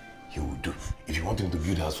 he will do. If you want him to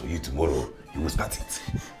build a house for you tomorrow, he will start it.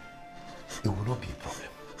 It will not be a problem.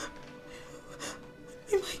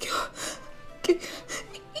 Oh my God.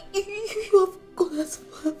 You have gone as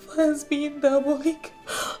far as being diabolic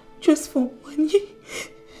just for money.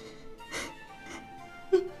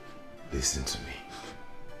 Listen to me.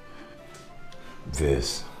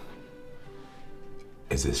 This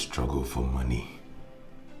is a struggle for money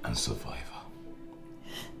and survival.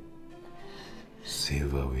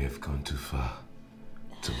 Silver, we have gone too far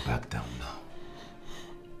to back down now.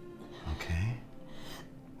 Okay?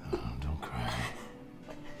 Oh, don't cry.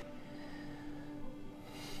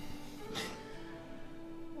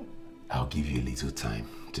 I'll give you a little time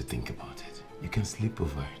to think about it. You can sleep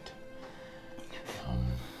over it.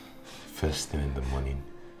 First thing in the morning,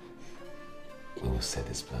 we will set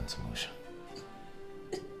this plan to motion.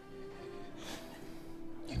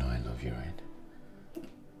 You know I love you, right?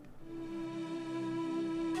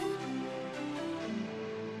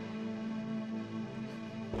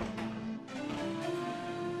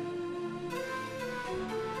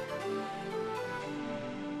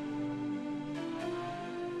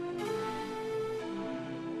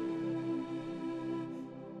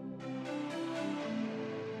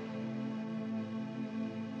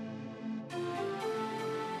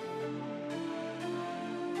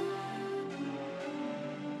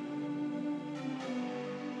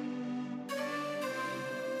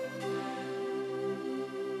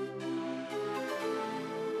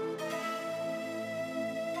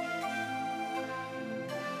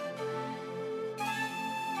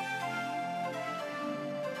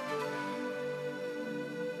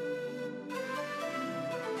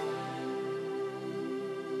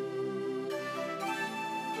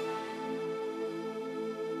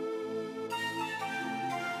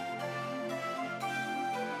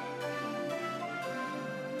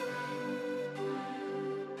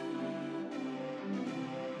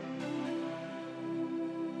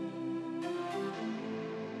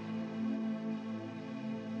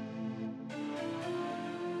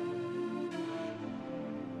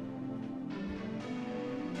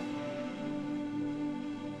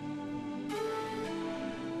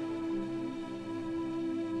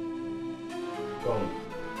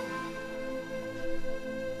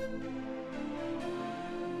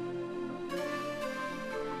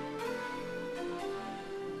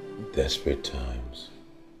 Desperate times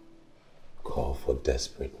call for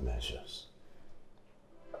desperate measures.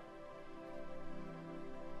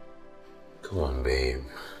 Come on, babe.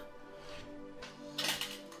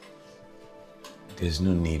 There's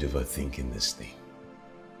no need of overthinking this thing.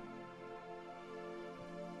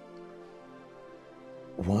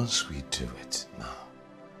 Once we do it now,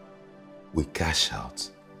 we cash out,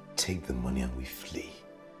 take the money and we flee.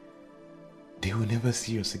 They will never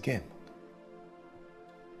see us again.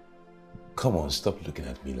 Come on, stop looking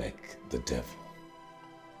at me like the devil.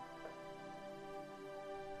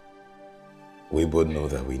 We both know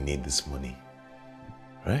that we need this money,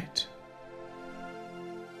 right?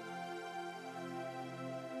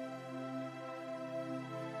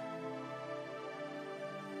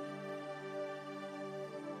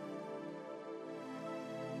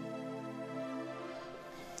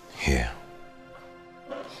 Here.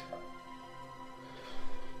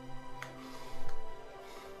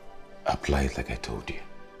 Apply it like I told you.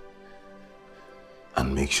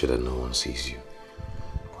 And make sure that no one sees you.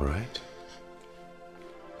 All right?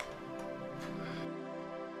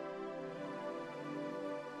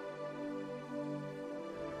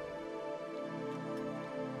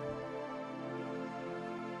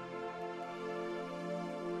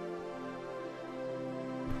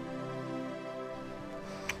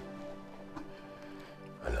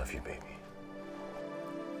 I love you, baby.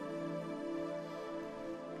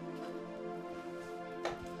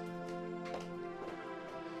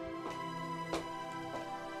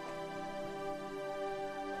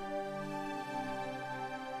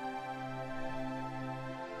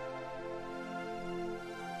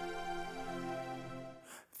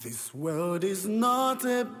 This world is not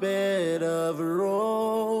a bed of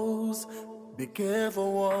roses. Be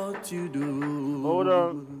careful what you do. Hold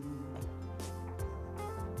on.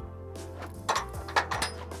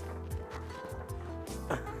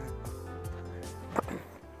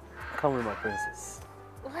 Come with my princess.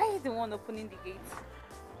 Why are you the one opening the gate?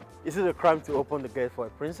 Is it a crime to open the gate for a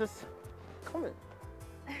princess? Come in.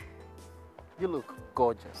 You look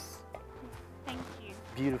gorgeous. Thank you.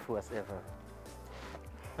 Beautiful as ever.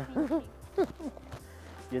 Thank you.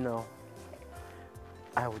 You know,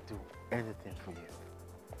 I would do anything for you.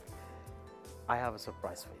 I have a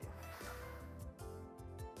surprise for you.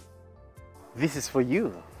 This is for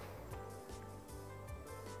you.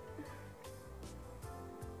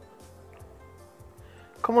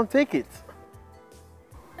 Come on, take it.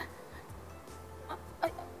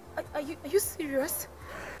 Are you serious?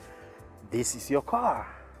 This is your car.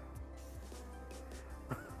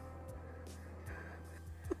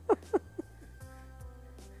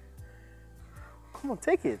 Come on,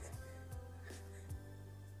 take it.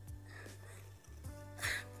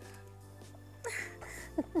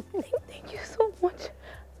 Thank you so much.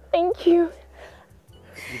 Thank you.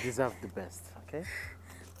 You deserve the best, okay?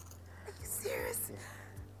 Are you serious?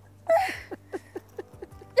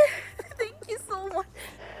 Thank you so much.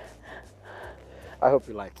 I hope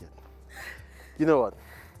you like it. You know what?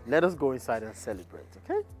 Let us go inside and celebrate,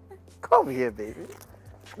 okay? Come here, baby.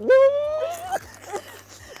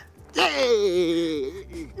 Yay!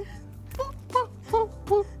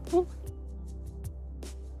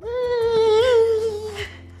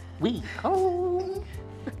 We home.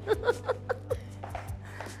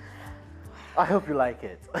 I hope you like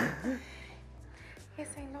it. Yes,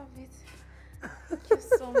 I love it. Thank you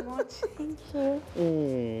so much. Thank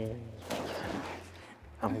you.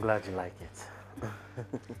 I'm glad you like it.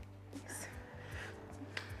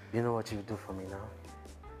 You know what you do for me now?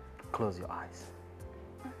 Close your eyes.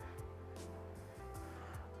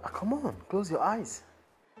 Come on, close your eyes.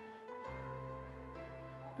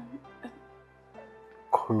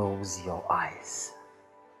 Close your eyes.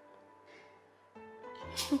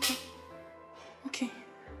 Okay. Okay.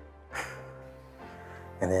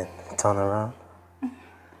 And then turn around.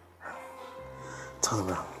 Turn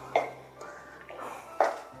around.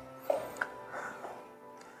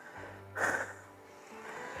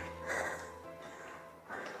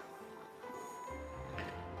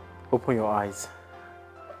 Open your eyes.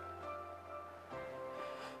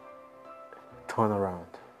 Turn around.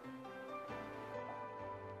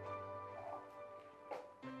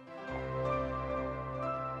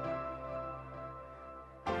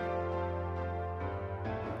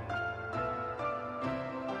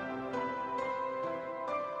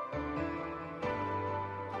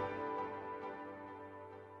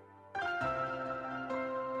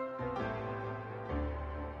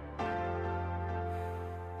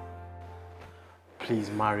 Please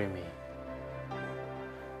marry me.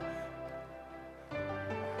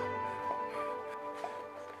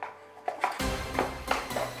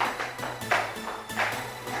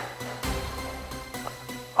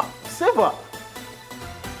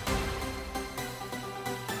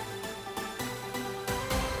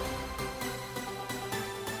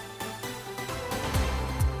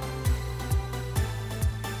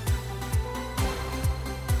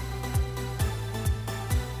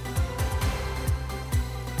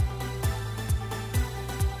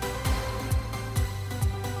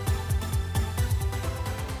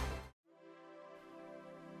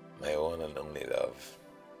 one and only love.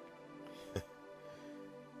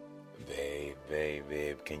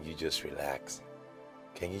 Babe, can you just relax?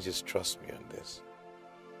 Can you just trust me on this?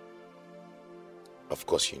 Of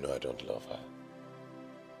course you know I don't love her.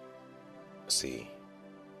 See,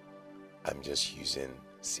 I'm just using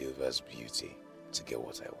Silver's beauty to get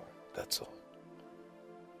what I want, that's all.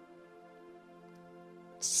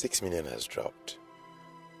 6 million has dropped,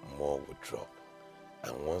 more will drop,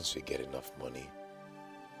 and once we get enough money,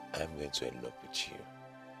 I'm going to elope with you.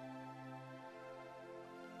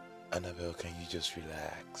 Annabelle, can you just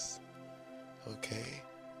relax? Okay?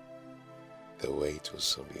 The wait will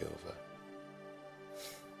soon be over.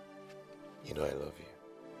 You know I love you.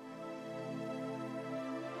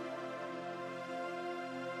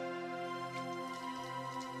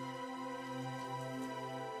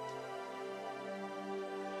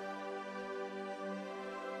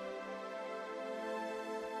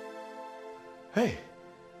 Hey,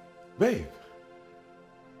 babe.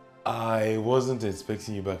 I wasn't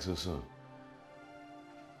expecting you back so soon.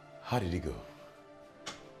 How did it go?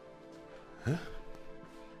 Huh?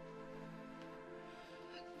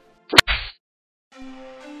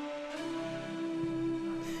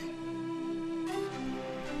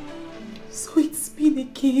 So it's been a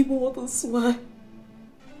game all this while.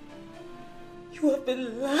 You have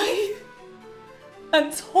been lying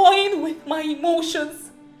and toying with my emotions.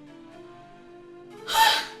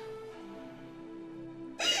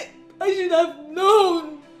 I should have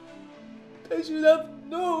known. I should have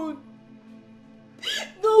known.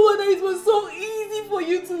 No wonder it was so easy for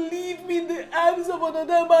you to leave me in the arms of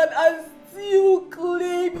another man and still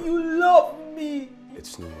claim you love me.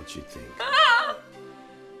 It's not what you think. I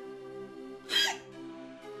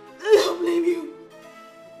don't blame you.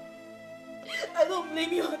 I don't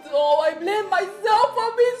blame you at all. I blame myself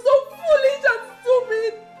for being so foolish and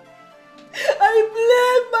stupid. I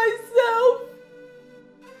blame myself.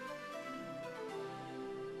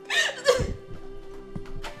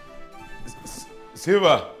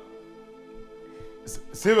 Silver.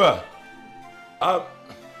 Silver. I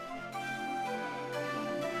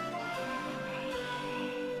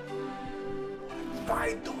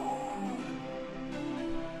don't.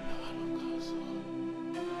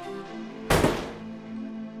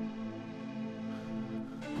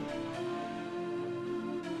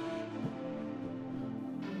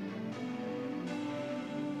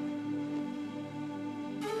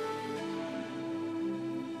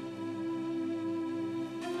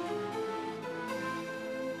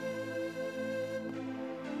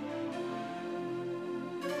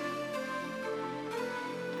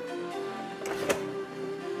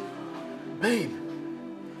 Babe,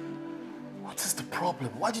 what is the problem?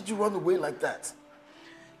 Why did you run away like that?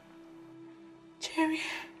 Jerry,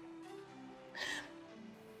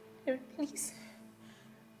 please.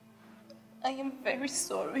 I am very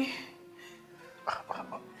sorry.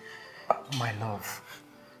 My love,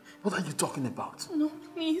 what are you talking about? No,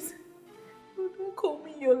 please. Don't call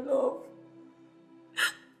me your love.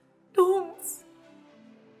 Don't.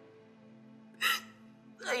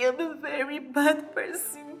 I am a very bad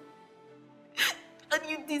person. And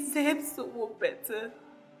you deserve someone better.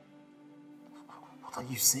 What are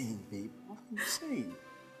you saying, babe? What are you saying?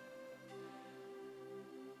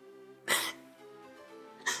 I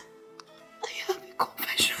have a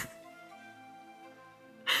confession.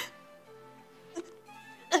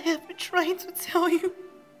 I have been trying to tell you.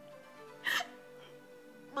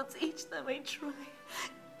 But each time I try,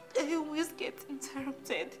 I always get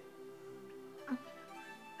interrupted.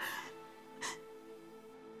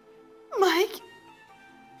 Mike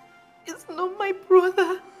is not my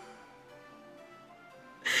brother.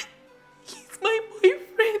 He's my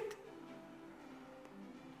boyfriend.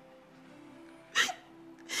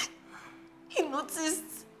 He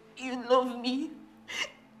noticed you love me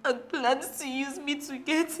and plans to use me to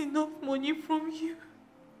get enough money from you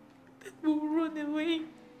that will run away.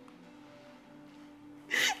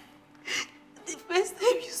 The first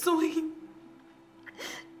time you saw him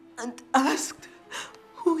and asked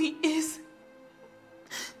who he is,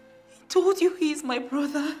 he told you he is my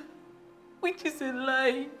brother, which is a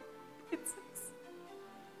lie. It is.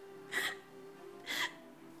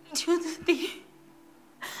 The other day,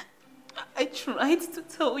 I tried to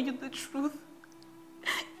tell you the truth,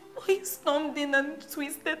 but you stormed in and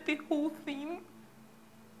twisted the whole thing.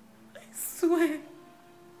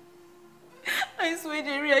 I swear,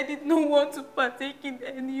 Jerry, I did not want to partake in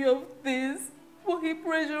any of this, but he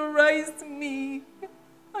pressurized me.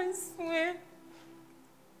 I swear.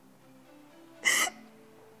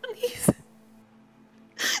 Please.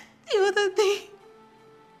 The other day,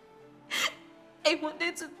 I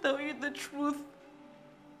wanted to tell you the truth,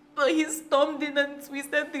 but But he stormed in and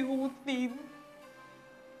twisted the whole thing.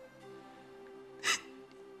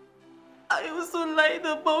 I also lied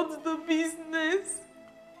about the business.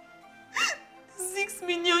 6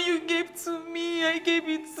 million you gave to me, I gave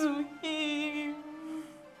it to him.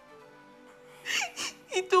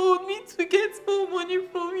 He told me to get more money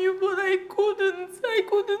from you, but I couldn't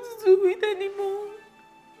do it anymore.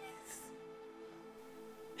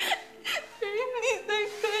 Please, I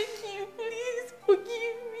beg you, please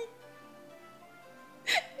forgive me.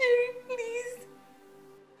 Jerry, please.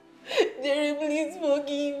 Jerry, please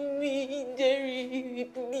forgive me. Jerry,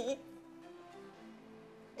 please.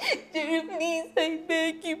 Jerry, please, I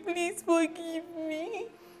beg you, please forgive me.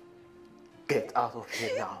 Get out of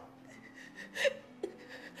here now.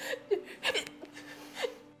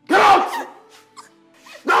 Get out!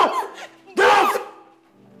 No! Get out!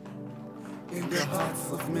 In the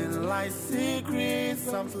hearts of men lie secrets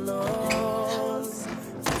and flaws,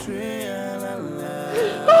 betrayal and lies.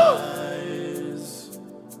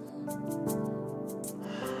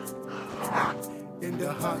 In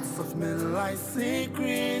the hearts of men lie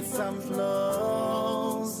secrets and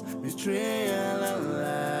flaws, betrayal and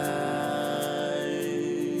lies.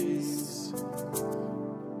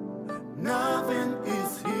 Nothing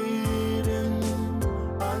is hidden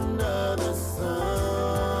under the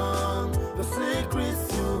sun. The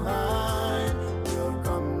secrets you hide will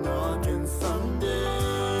come knocking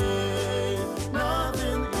someday.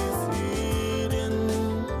 Nothing is hidden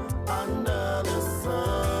under the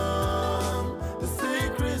sun. The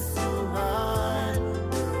secrets you hide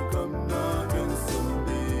will come knocking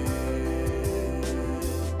someday.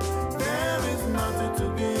 There is nothing to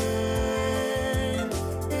gain.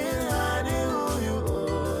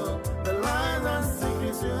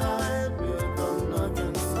 You hide will come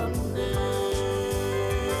knocking someday.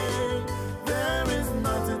 There is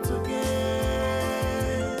nothing to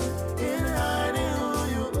gain in hiding who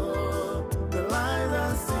you are. The lies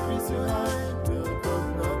and secrets you hide will come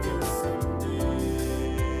knocking someday.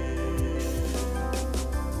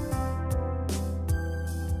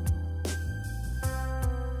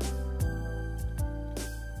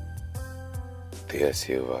 Dear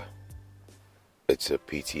Silva, it's a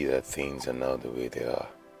pity that things are now the way they are.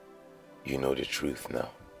 You know the truth now.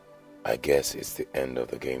 I guess it's the end of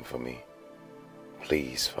the game for me.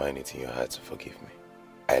 Please find it in your heart to forgive me.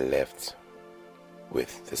 I left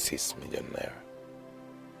with the 6 million naira.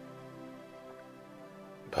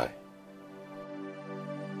 Bye.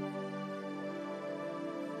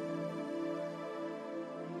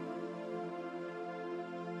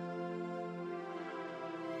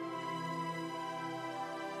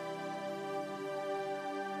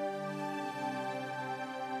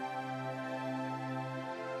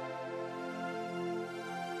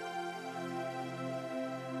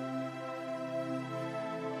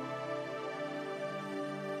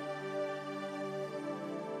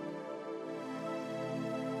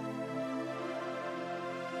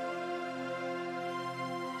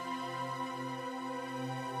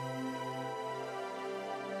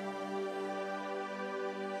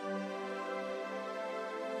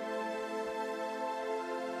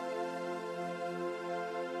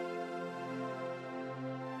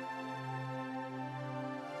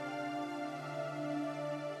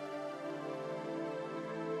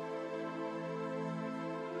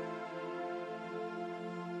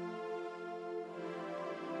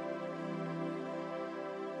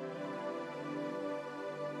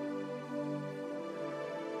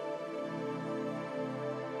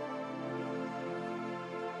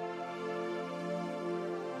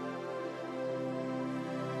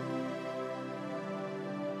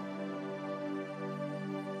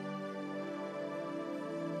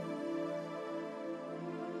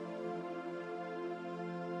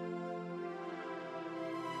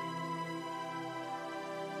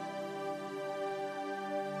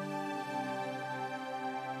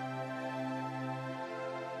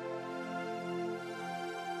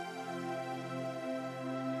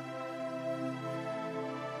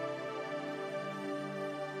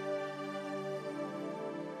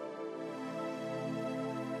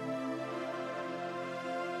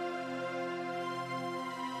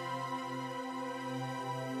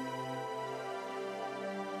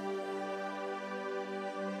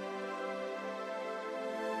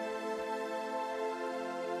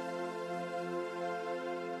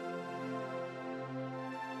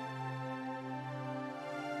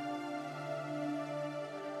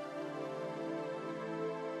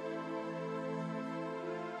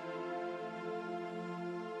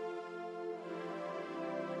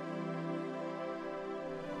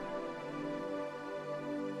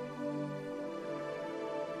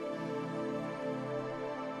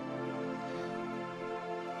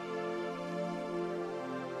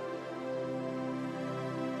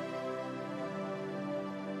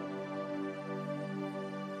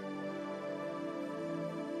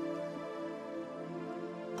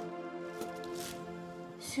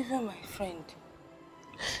 Silver, my friend,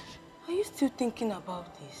 are you still thinking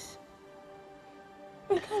about this?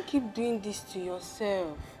 You can't keep doing this to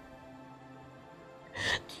yourself.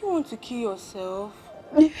 Do you want to kill yourself?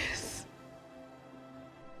 Yes.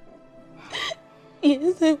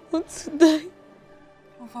 Yes, I want to die.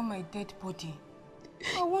 Over my dead body.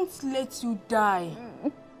 I won't let you die.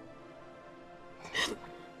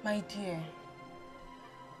 My dear,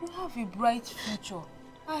 you have a bright future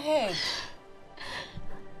ahead.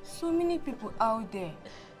 So many people out there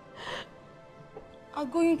are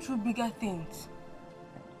going through bigger things.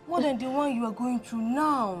 More than the one you are going through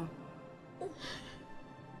now.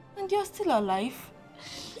 And they are still alive.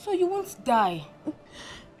 So you won't die.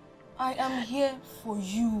 I am here for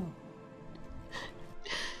you.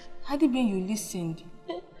 Had it been you listened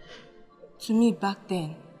to me back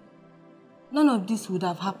then, none of this would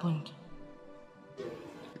have happened.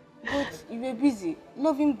 But you were busy,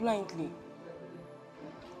 loving blindly.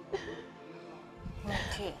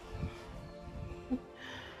 Okay.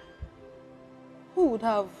 Who would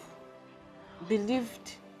have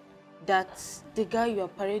believed that the guy you are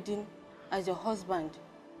parading as your husband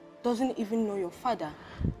doesn't even know your father?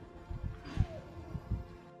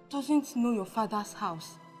 Doesn't know your father's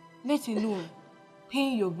house, let alone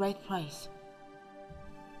paying your bride price.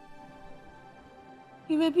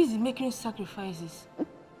 You were busy making sacrifices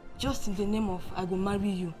just in the name of I will marry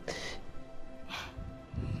you.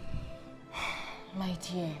 My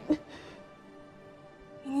dear,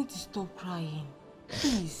 you need to stop crying,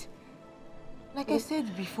 please. Like I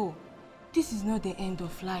said before, this is not the end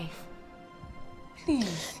of life.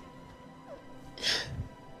 Please.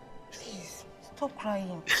 Please, stop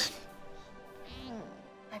crying.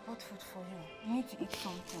 I bought food for you. You need to eat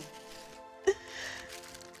something.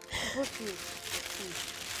 I bought you food.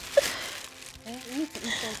 You need to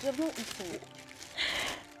eat something. You have not eaten.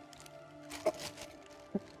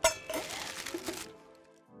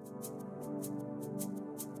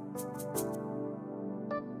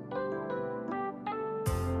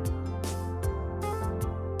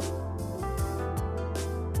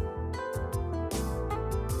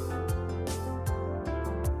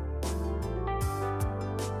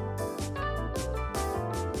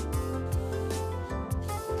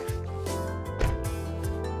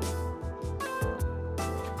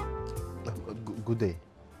 Good day.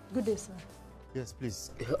 Good day, sir. Yes,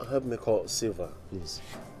 please. Help me call Silva, please.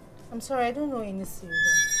 I'm sorry, I don't know any Silva.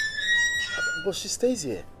 But she stays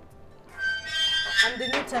here. I'm the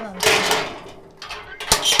new tenant.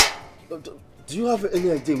 Do you have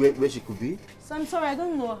any idea where she could be? So I'm sorry, I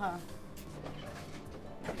don't know her.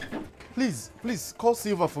 Please, call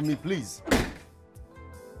Silva for me, please.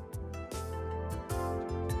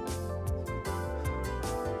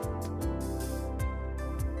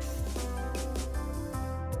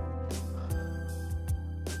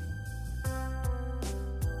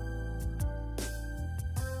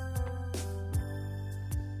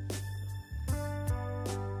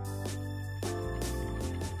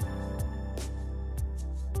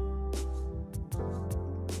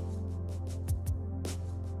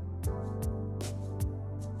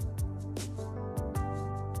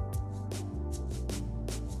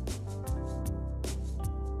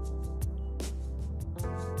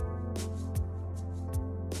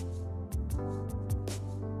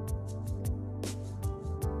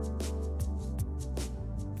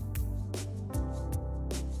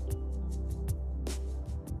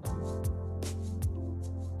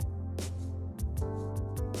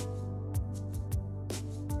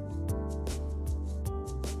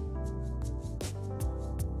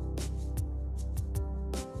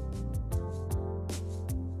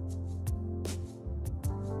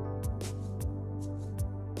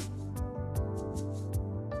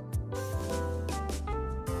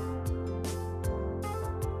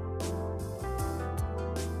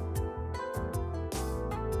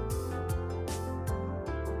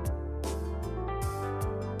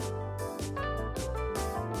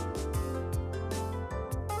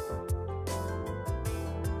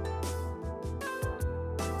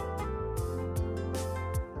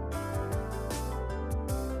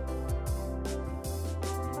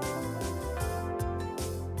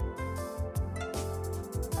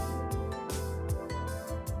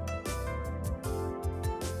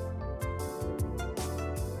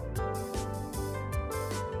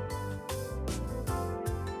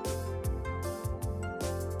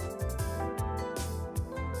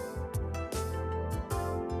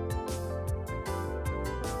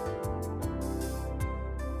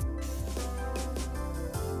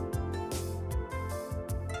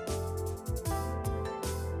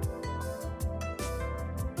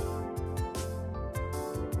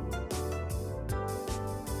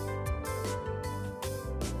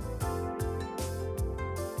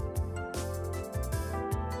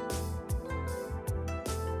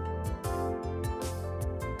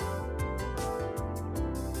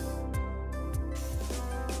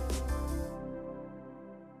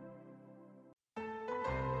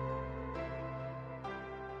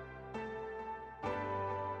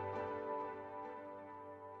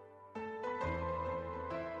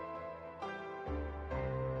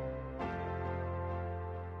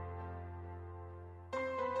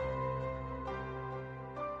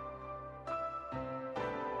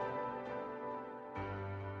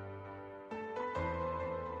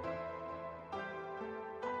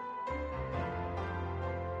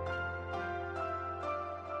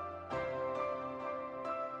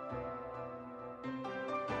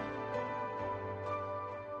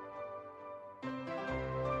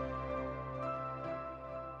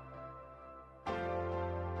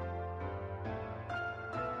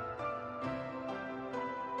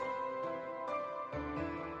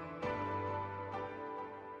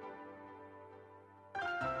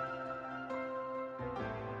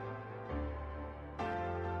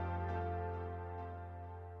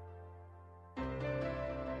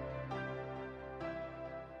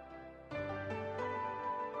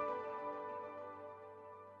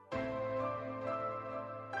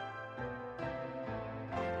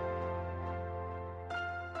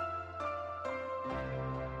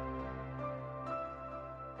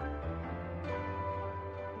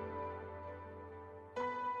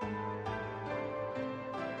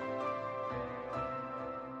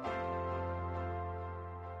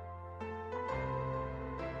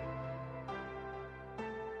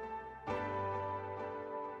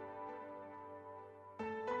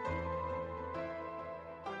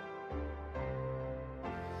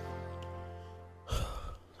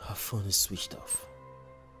 phone is switched off.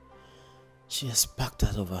 She has packed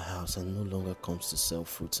out of her house and no longer comes to sell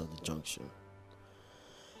fruits at the junction.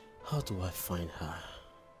 How do I find her?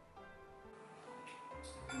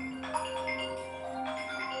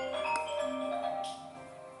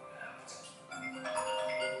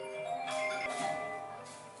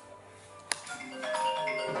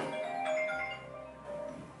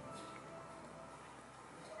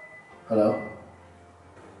 Hello?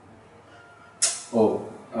 Oh,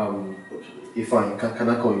 if I can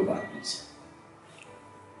I call you back, please?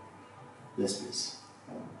 Yes, please.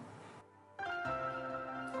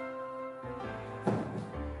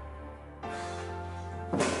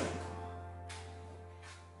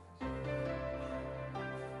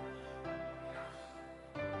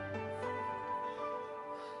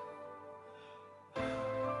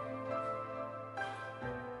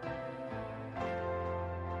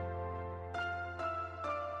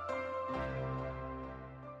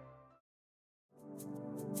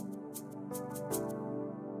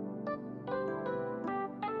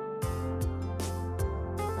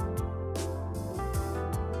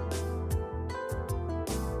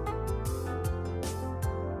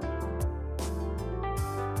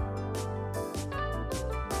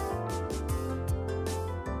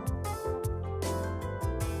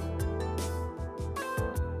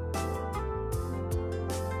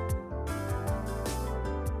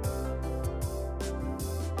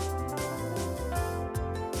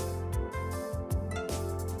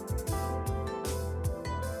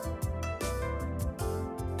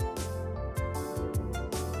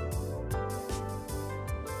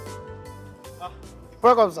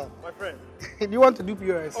 Welcome, sir. My friend. Do you want to do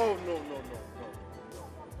POS? Oh, no.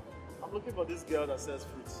 I'm looking for this girl that sells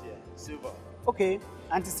fruits here, Silva. Okay,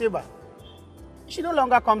 Auntie Silva. She no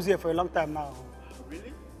longer comes here for a long time now.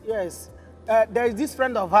 Really? Yes. There is this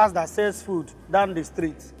friend of ours that sells food down the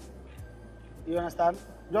street. You understand?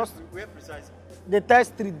 Just where precisely? the third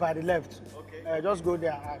street by the left. Okay. Just go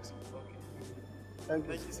there and ask. Okay. Thank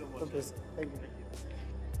you. Thank you so much. Okay, sir. Thank you.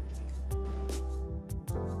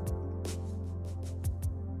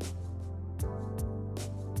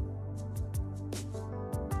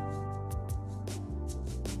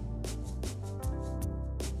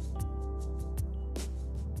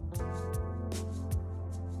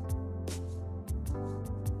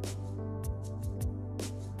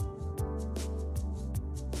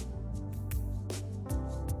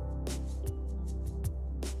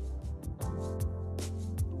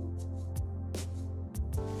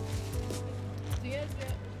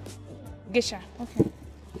 Geisha, okay.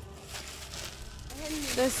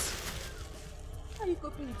 This. How are you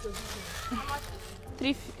coping with your business? How much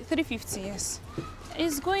is it? 350, yes.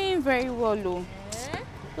 It's going very well, though.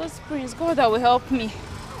 Just praise God that will help me.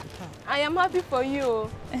 I am happy for you.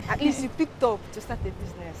 At least you picked up to start a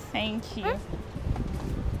business. Thank you.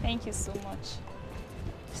 Thank you so much.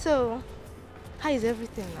 So, how is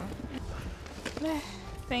everything now?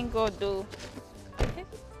 Thank God, though.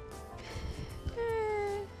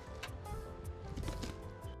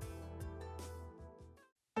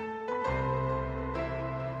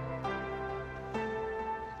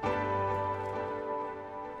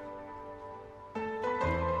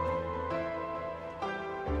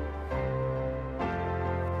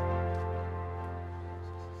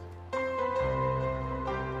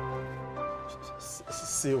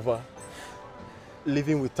 Silva,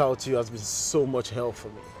 living without you has been so much help for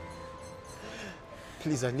me.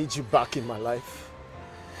 Please, I need you back in my life.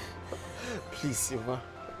 Please, Silva.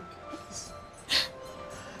 Please.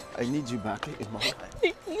 I need you back in my life.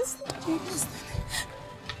 Please.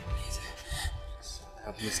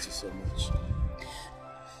 I've missed you so much.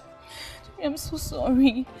 I'm so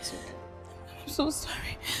sorry. It's okay. I'm so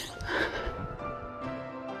sorry.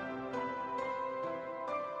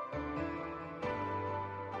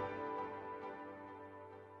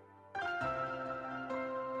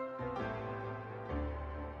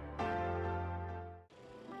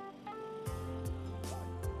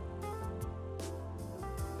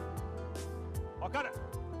 Okada.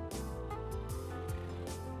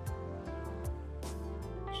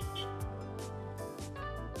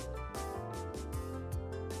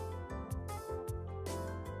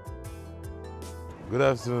 Good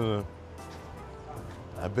afternoon.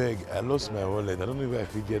 I beg, I lost my wallet. I don't know if I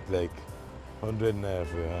could get like 100 naira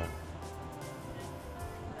for her.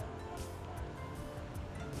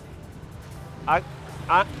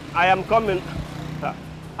 I am coming.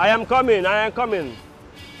 I am coming.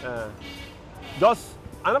 Just,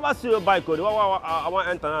 I never see your bike. I want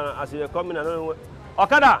to enter now. As you're coming, I don't know.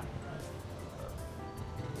 Okada!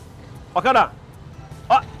 Okada!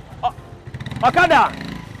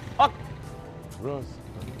 Ross.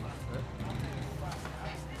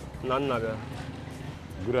 Nanaga.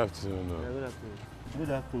 Good afternoon. Yeah, good afternoon. Good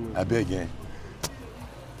afternoon. I beg again.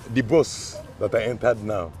 The bus that I entered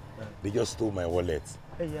now, they just stole my wallet.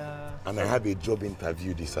 Yeah. And I have a job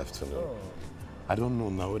interview this afternoon. Oh. I don't know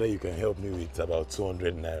now whether you can help me with about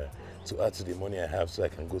 200 naira to add to the money I have so I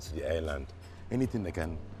can go to the island. Anything that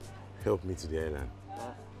can help me to the island.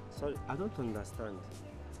 Sorry, I don't understand.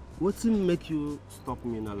 What will make you stop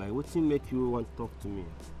me now? Like, what will make you want to talk to me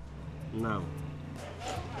now?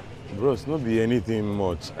 Bros, not be anything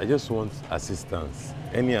much. I just want assistance.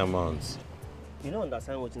 Any amount. You don't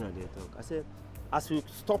understand what I talk. I said, as we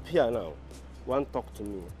stop here now, want talk to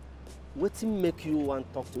me. What will make you want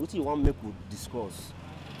to talk to? What you want make we discuss?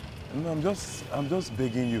 No, I'm just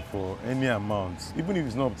begging you for any amount. Even if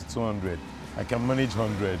it's not up to 200, I can manage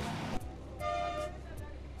 100.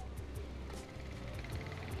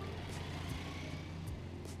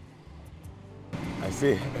 I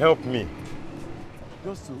say, help me.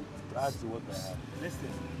 Just to add to what I have. Listen,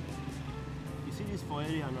 you see this for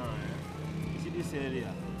area now, eh? You see this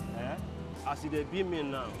area, eh? As it be me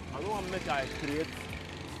now, I don't want to make I create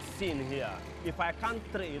scene here. If I can't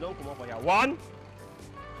trade, you don't come up for here. One,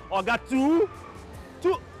 or got two,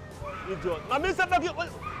 idiot. Now me say make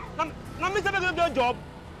you do a job,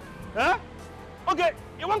 eh? Okay,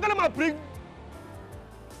 you want to come and bring.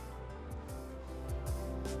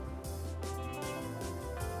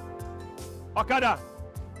 Okada.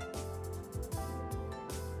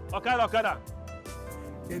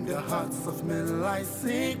 In the hearts of men lie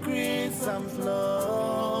secrets and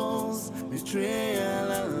flaws,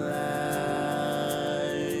 betrayal and lies.